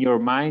keep in your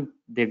mind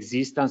the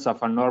existence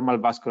of a normal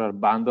vascular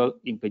bundle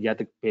in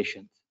pediatric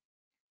patients.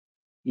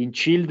 In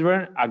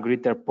children, a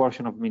greater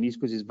portion of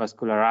meniscus is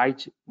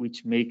vascularized,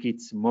 which makes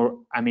it more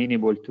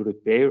amenable to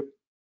repair.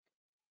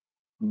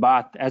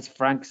 But as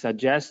Frank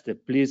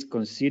suggested, please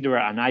consider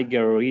an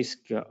higher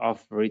risk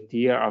of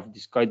re-tear of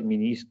discoid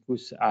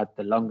meniscus at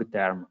the long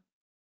term.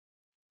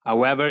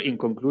 However, in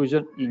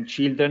conclusion, in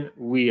children,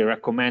 we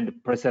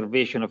recommend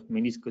preservation of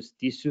meniscus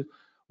tissue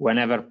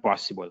whenever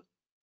possible.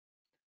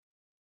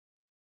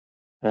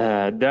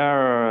 Then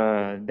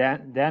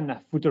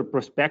future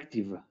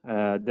perspective.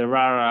 There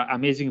are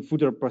amazing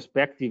future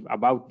perspective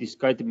about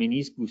discoid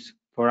meniscus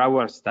for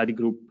our study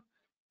group.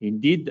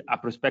 Indeed, a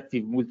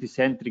prospective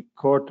multicentric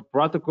cohort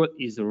protocol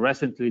is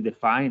recently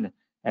defined,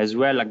 as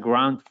well as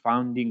grant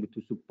funding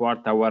to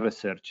support our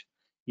research.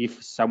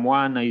 If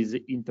someone is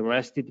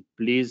interested,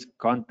 please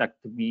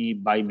contact me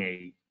by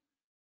mail.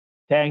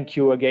 Thank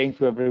you again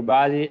to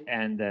everybody,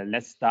 and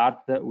let's start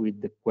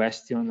with the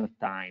question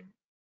time.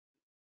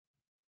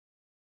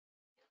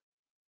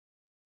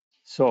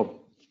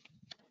 So,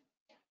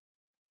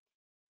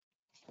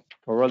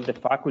 for all the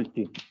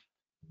faculty,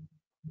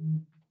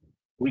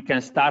 we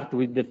can start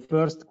with the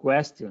first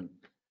question.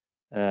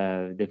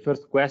 The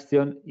first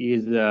question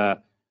is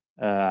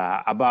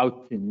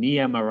about knee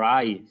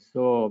MRI.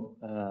 So,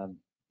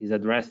 is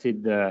addressed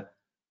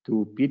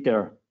to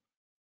Peter.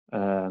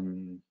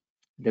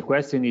 The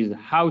question is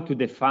how to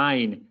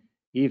define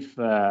if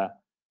an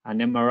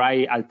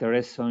MRI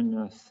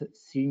alteration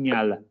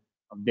signal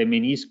of the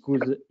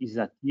meniscus is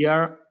a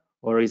tear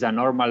or is a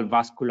normal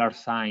vascular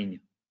sign.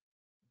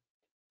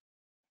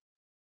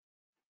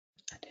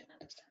 I didn't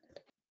understand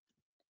it.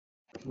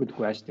 Good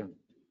question.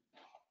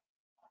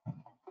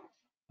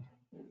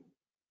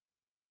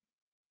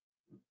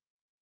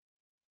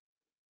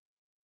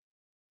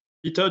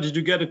 Peter, did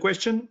you get a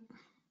question?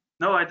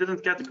 No, I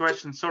didn't get the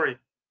question. Sorry.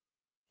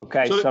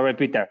 Okay, So- sorry,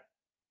 Peter.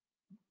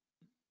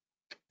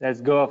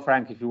 Let's go,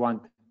 Frank, if you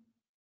want.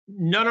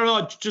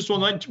 No. Just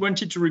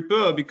wanted to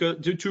repair because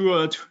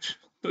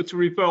not to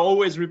repair,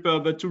 always repair,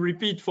 but to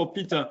repeat for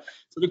Peter.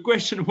 So the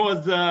question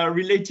was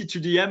related to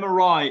the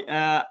MRI.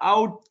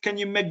 How can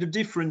you make the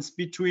difference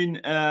between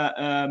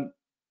an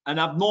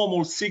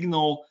abnormal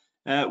signal,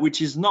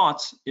 which is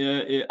not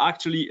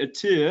actually a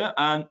tear,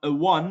 and a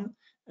one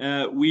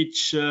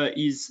which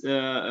is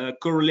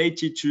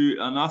correlated to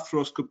an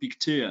arthroscopic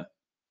tear?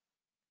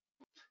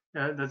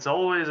 Yeah, that's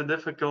always a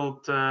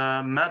difficult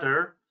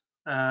matter.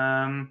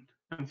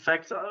 In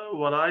fact,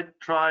 what I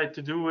try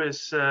to do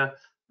is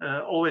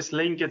always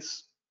link it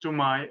to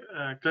my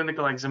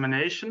clinical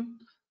examination.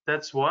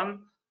 That's one.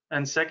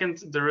 And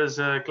second, there is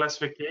a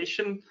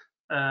classification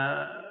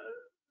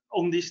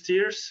on these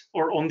tears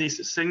or on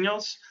these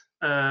signals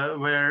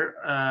where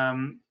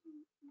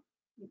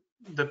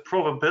the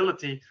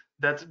probability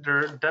that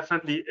there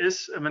definitely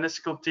is a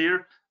meniscal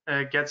tear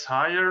gets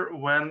higher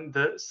when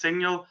the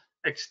signal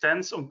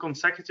extends on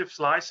consecutive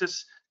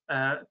slices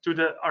to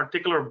the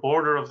articular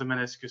border of the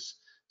meniscus.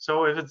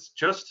 So if it's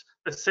just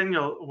a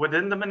signal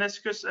within the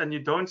meniscus and you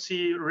don't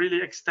see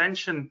really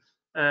extension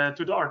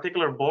to the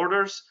articular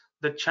borders,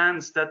 the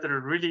chance that there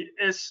really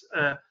is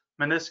a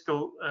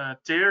meniscal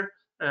tear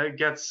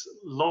gets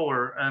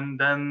lower, and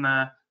then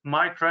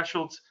my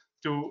threshold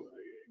to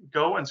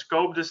go and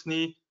scope this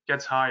knee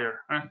gets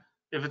higher.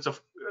 If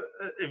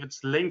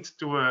it's linked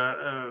to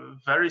a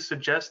very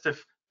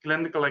suggestive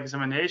clinical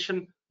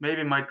examination,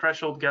 maybe my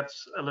threshold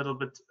gets a little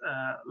bit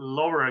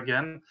lower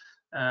again.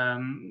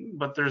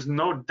 But there's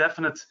no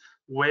definite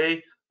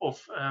way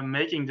of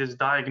making this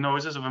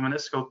diagnosis of a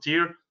meniscal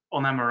tear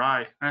on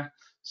MRI.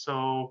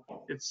 So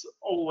it's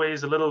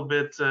always a little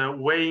bit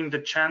weighing the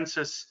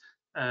chances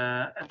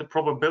and the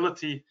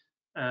probability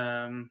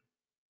and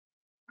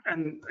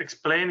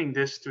explaining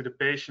this to the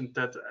patient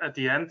that at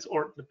the end,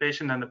 or the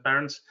patient and the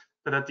parents,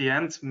 that at the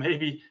end,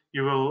 maybe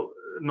you will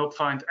not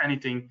find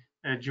anything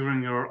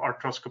during your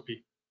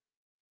arthroscopy.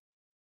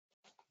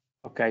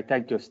 Okay,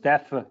 thank you.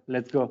 Steph,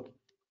 let's go.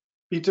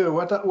 Peter,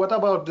 what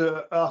about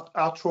the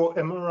arthro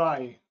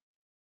MRI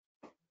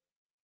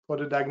for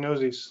the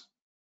diagnosis?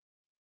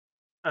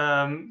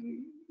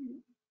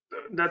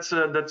 That's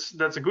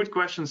a good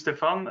question,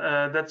 Stefan.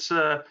 That's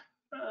an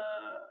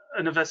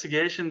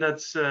investigation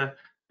that's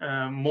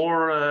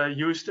more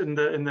used in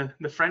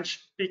the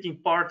French-speaking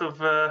part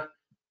of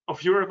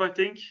Europe, I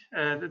think.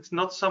 It's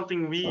not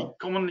something we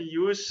commonly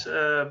use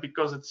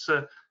because it's,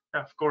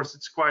 of course,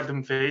 it's quite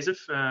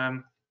invasive.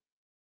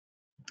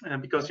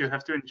 Because you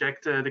have to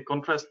inject the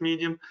contrast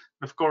medium.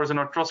 Of course, an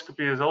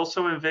arthroscopy is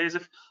also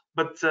invasive,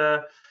 but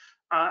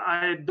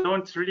I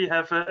don't really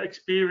have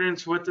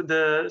experience with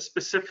the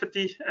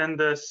specificity and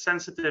the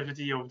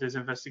sensitivity of this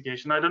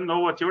investigation. I don't know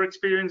what your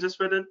experience is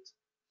with it.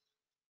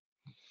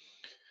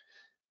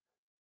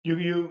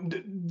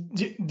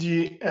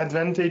 The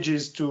advantage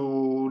is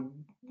to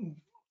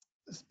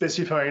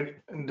specify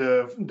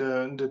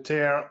the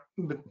tear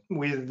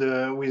with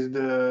the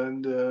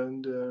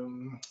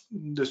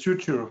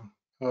suture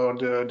or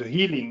the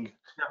healing,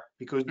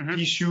 because the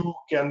tissue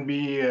can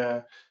be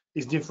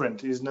is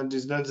different. It's not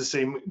the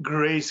same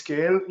gray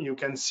scale. You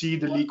can see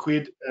the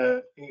liquid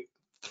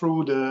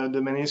through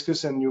the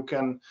meniscus, and you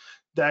can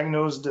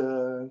diagnose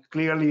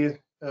clearly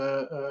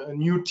a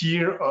new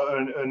tear or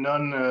a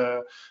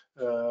non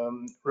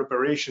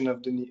reparation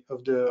of the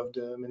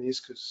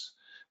meniscus.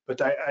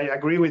 But I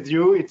agree with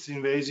you. It's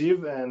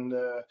invasive, and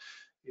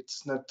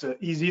it's not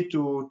easy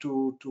to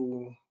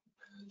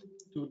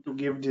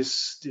give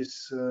this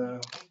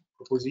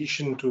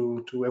proposition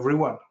to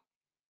everyone.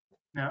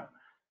 Yeah,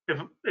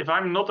 if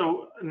I'm not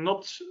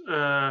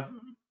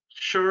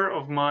sure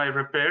of my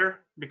repair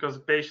because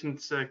the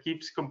patient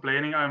keeps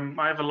complaining,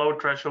 I have a low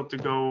threshold to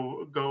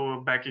go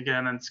back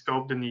again and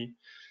scope the knee.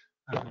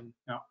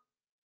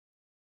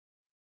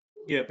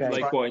 Yeah,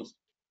 likewise.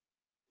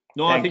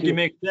 No, Thank I think you. it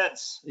makes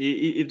sense.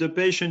 If the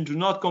patient do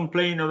not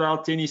complain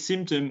about any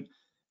symptom,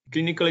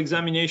 clinical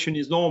examination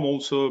is normal,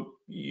 so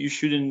you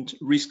shouldn't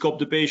rescope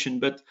the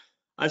patient. But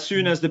as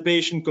soon as the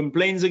patient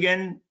complains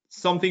again,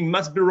 something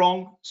must be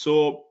wrong.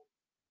 So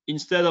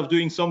instead of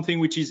doing something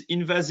which is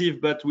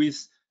invasive but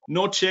with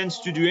no chance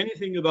to do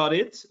anything about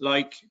it,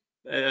 like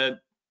a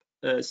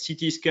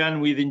CT scan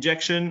with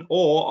injection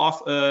or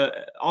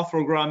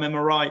arthrogram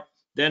MRI,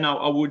 then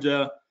I would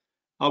have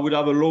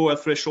a lower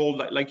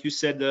threshold, like you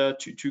said,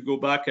 to go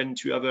back and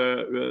to have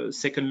a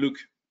second look.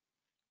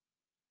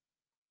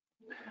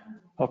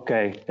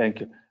 Okay, thank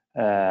you.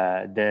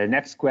 The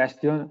next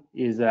question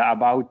is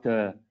about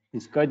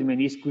discoid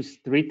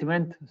meniscus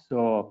treatment.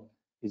 So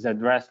is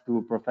addressed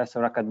to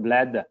Professor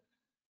Akatblad.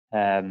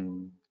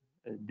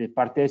 The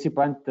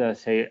participant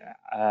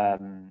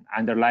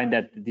underlined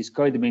that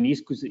discoid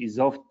meniscus is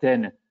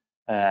often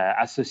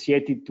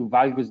associated to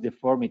valgus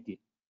deformity,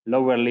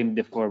 lower limb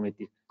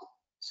deformity.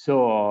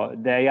 So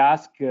they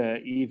ask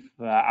if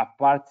a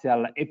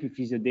partial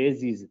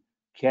epiphysiodesis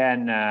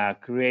can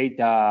create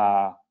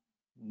a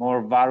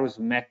more varus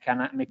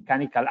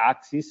mechanical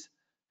axis,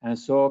 and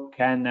so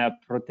can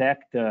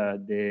protect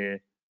the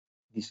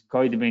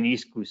discoid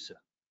meniscus,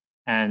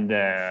 and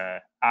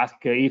ask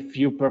if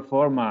you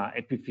perform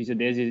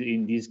epiphysiodesis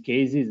in these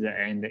cases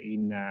and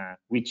in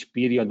which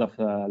period of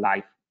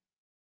life.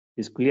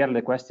 Is clear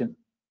the question?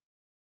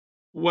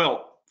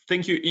 Well,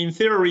 thank you. In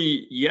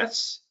theory,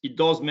 yes, it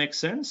does make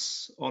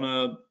sense on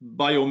a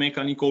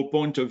biomechanical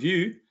point of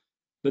view.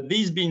 But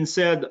this being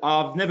said,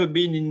 I've never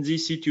been in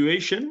this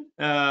situation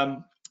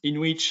in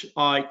which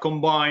I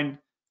combine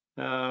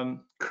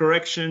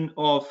correction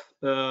of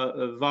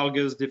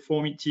valgus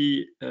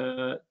deformity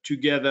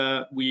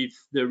together with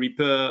the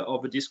repair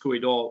of a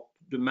discoid or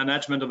the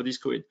management of a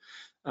discoid.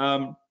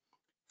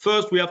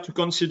 First, we have to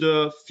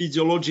consider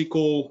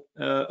physiological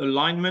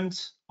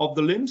alignment of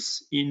the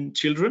limbs in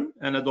children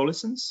and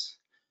adolescents.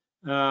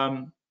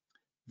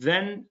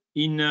 Then,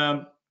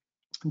 in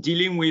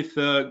dealing with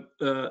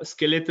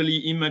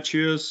skeletally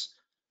immatures,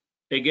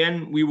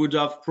 again, we would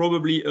have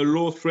probably a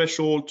low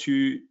threshold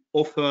to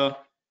offer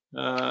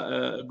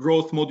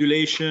growth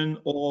modulation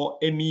or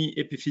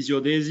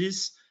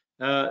epiphysiodesis.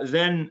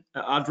 Then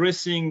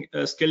addressing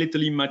a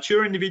skeletally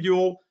mature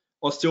individual,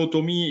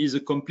 osteotomy is a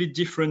complete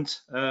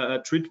different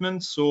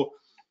treatment. So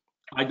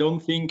I don't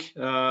think,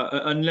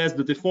 unless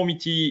the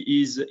deformity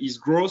is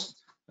gross,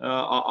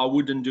 I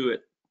wouldn't do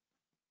it.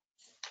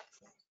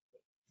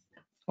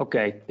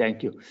 Okay,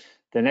 thank you.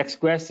 The next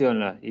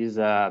question is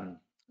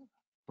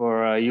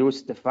for you,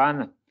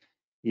 Stefan,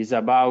 is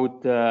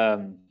about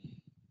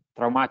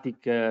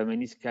traumatic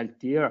meniscal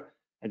tear.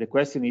 And the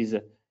question is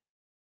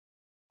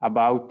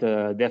about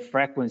the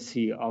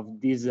frequency of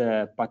this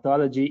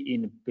pathology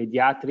in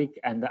pediatric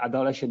and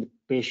adolescent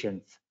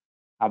patients.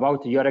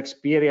 About your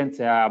experience,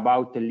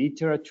 about the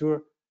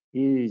literature,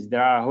 is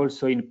there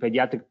also in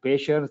pediatric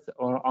patients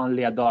or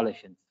only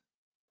adolescents?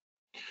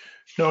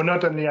 No,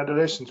 not only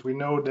adolescents. We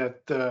know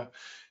that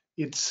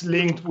it's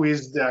linked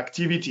with the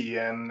activity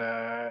and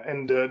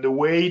the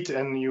weight,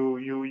 and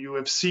you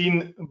have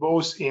seen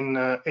both in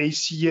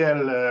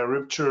ACL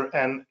rupture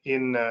and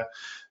in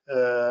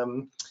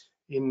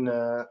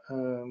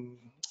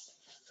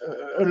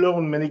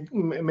alone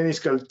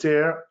meniscal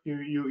tear.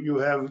 You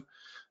have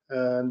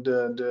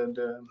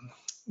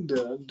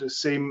the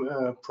same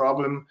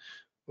problem.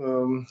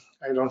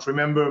 I don't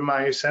remember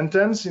my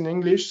sentence in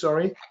English.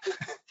 Sorry.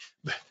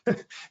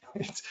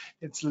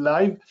 it's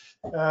live.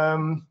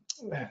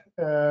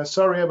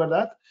 Sorry about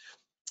that.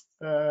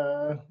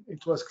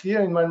 It was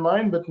clear in my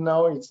mind, but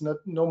now it's not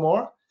no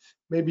more.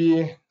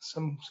 Maybe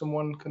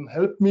someone can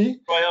help me.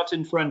 Try out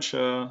in French,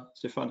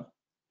 Stéphane.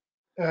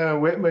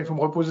 Ouais, bah, il faut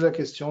me reposer la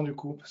question du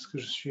coup parce que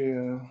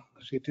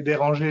j'ai été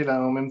dérangé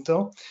là en même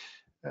temps.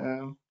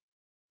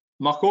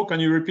 Marco, can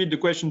you repeat the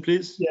question,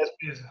 please? Yes,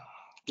 please.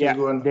 Yeah,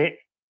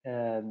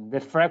 the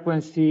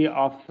frequency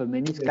of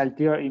meniscal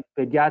tear in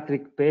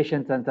pediatric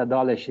patients and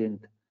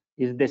adolescents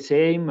is the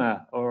same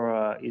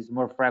or is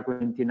more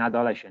frequent in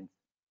adolescents?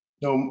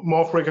 No,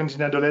 more frequent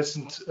in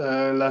adolescents.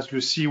 As you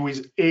see,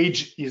 with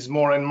age is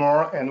more and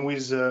more, and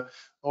with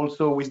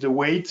also with the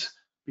weight,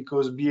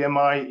 because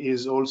BMI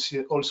is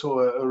also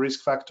a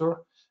risk factor.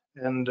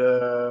 And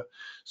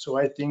so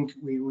I think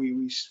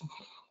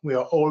we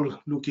are all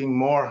looking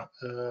more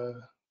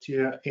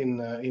tear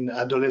in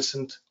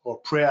adolescent or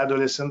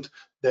pre-adolescent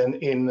than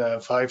in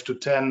 5 to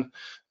 10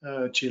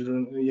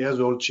 years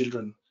old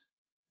children.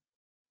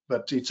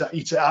 But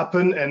it's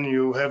happened, and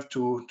you have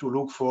to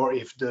look for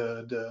if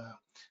the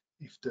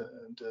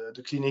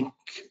clinic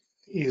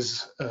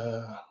is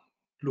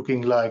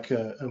looking like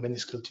a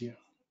meniscal tear.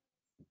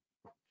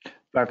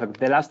 Perfect.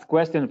 The last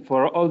question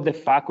for all the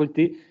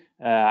faculty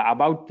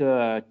about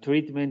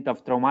treatment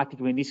of traumatic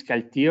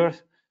meniscal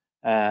tears.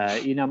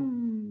 In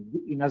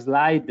a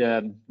slide,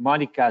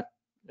 Monica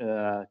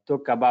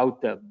talked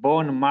about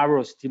bone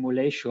marrow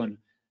stimulation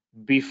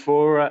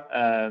before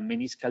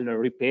meniscal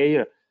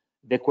repair.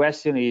 The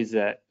question is,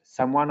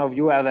 someone of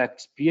you have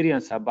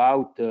experience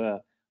about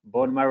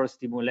bone marrow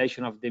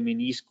stimulation of the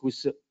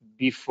meniscus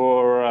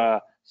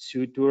before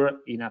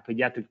suture in a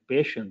pediatric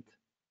patient?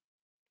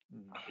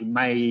 In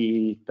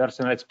my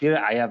personal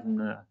experience, I have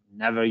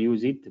never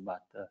used it,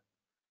 but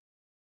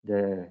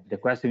the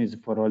question is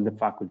for all the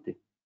faculty.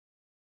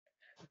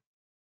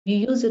 We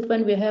use it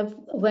when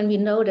we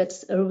know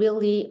that's a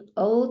really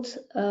old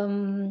or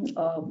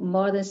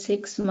more than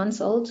 6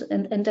 months old.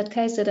 And in that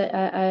case, that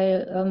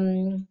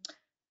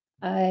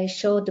I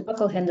showed the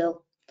buckle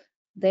handle.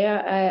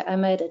 There I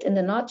made it in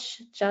the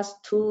notch,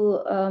 just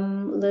 2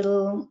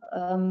 little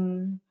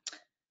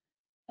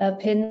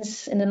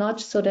pins in the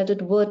notch, so that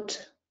it would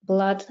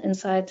blood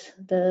inside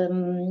the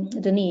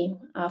knee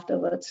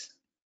afterwards,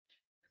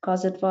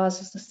 because it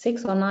was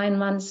 6 or 9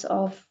 months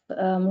of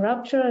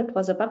rupture. It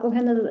was a buckle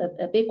handle,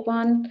 a big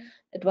one.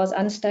 It was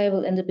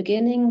unstable in the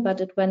beginning,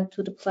 but it went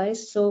to the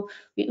place. So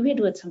we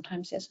do it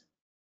sometimes, yes.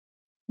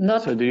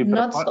 Not so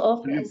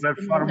often as in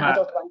an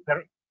adult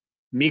one.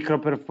 Micro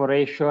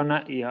perforation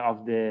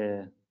of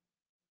the.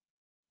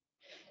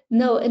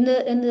 No,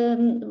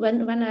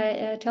 when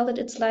I tell it,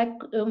 it's like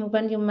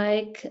when you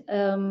make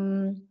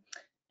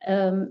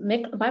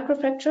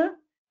microfracture,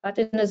 but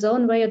in a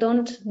zone where you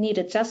don't need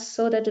it, just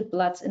so that it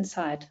bloods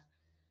inside.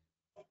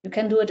 You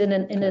can do it in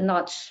a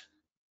notch.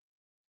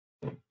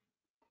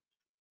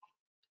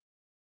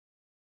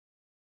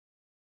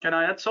 Can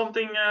I add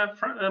something,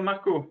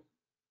 Marco?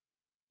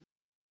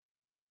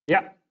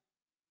 Yeah.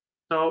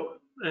 So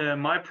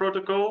my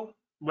protocol,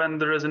 when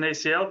there is an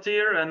ACL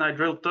tear and I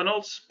drill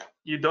tunnels,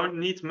 you don't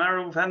need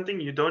marrow venting,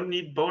 you don't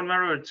need bone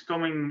marrow, it's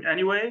coming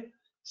anyway.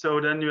 So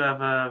then you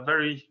have a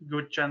very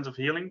good chance of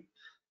healing.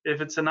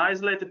 If it's an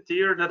isolated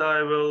tear that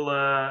I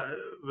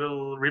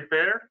will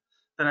repair,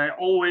 then I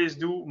always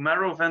do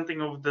marrow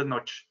venting of the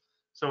notch.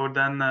 So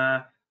then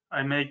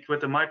I make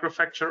with the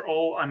microfracture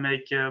I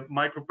make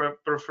micro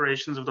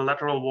perforations of the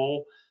lateral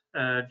wall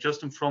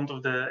just in front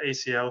of the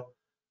ACL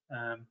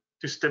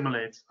to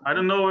stimulate. I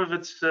don't know if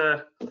it's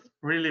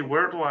really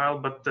worthwhile,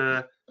 but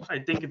I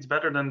think it's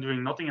better than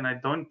doing nothing, and I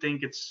don't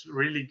think it's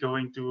really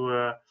going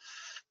to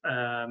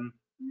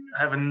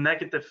have a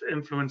negative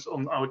influence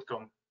on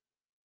outcome.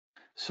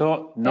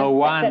 So no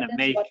one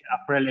make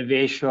a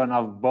prelevation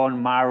of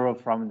bone marrow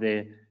from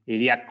the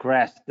iliac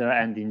crest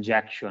and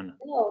injection.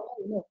 No.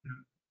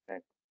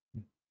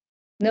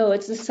 No,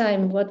 it's the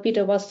same. What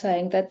Peter was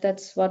saying,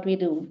 that's what we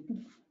do.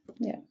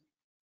 Yeah.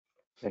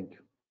 Thank you.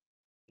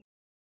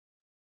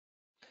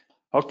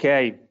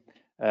 Okay.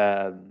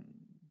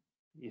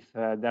 If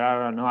there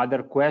are no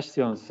other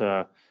questions,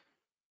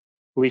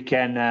 we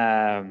can.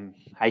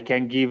 I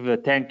can give a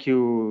thank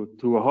you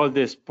to all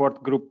the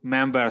sport group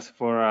members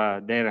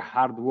for their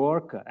hard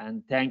work,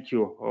 and thank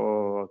you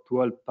to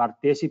all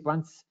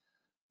participants.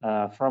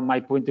 From my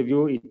point of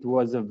view, it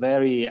was a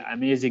very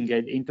amazing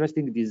and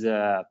interesting this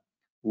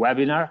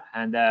webinar,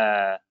 and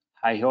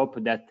I hope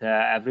that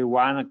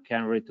everyone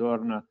can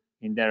return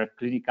in their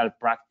clinical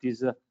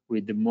practice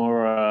with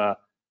more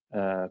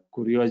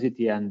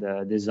curiosity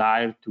and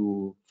desire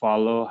to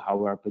follow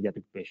our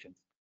pediatric patients.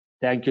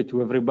 Thank you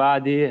to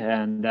everybody,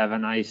 and have a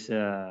nice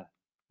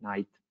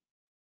night.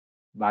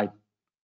 Bye.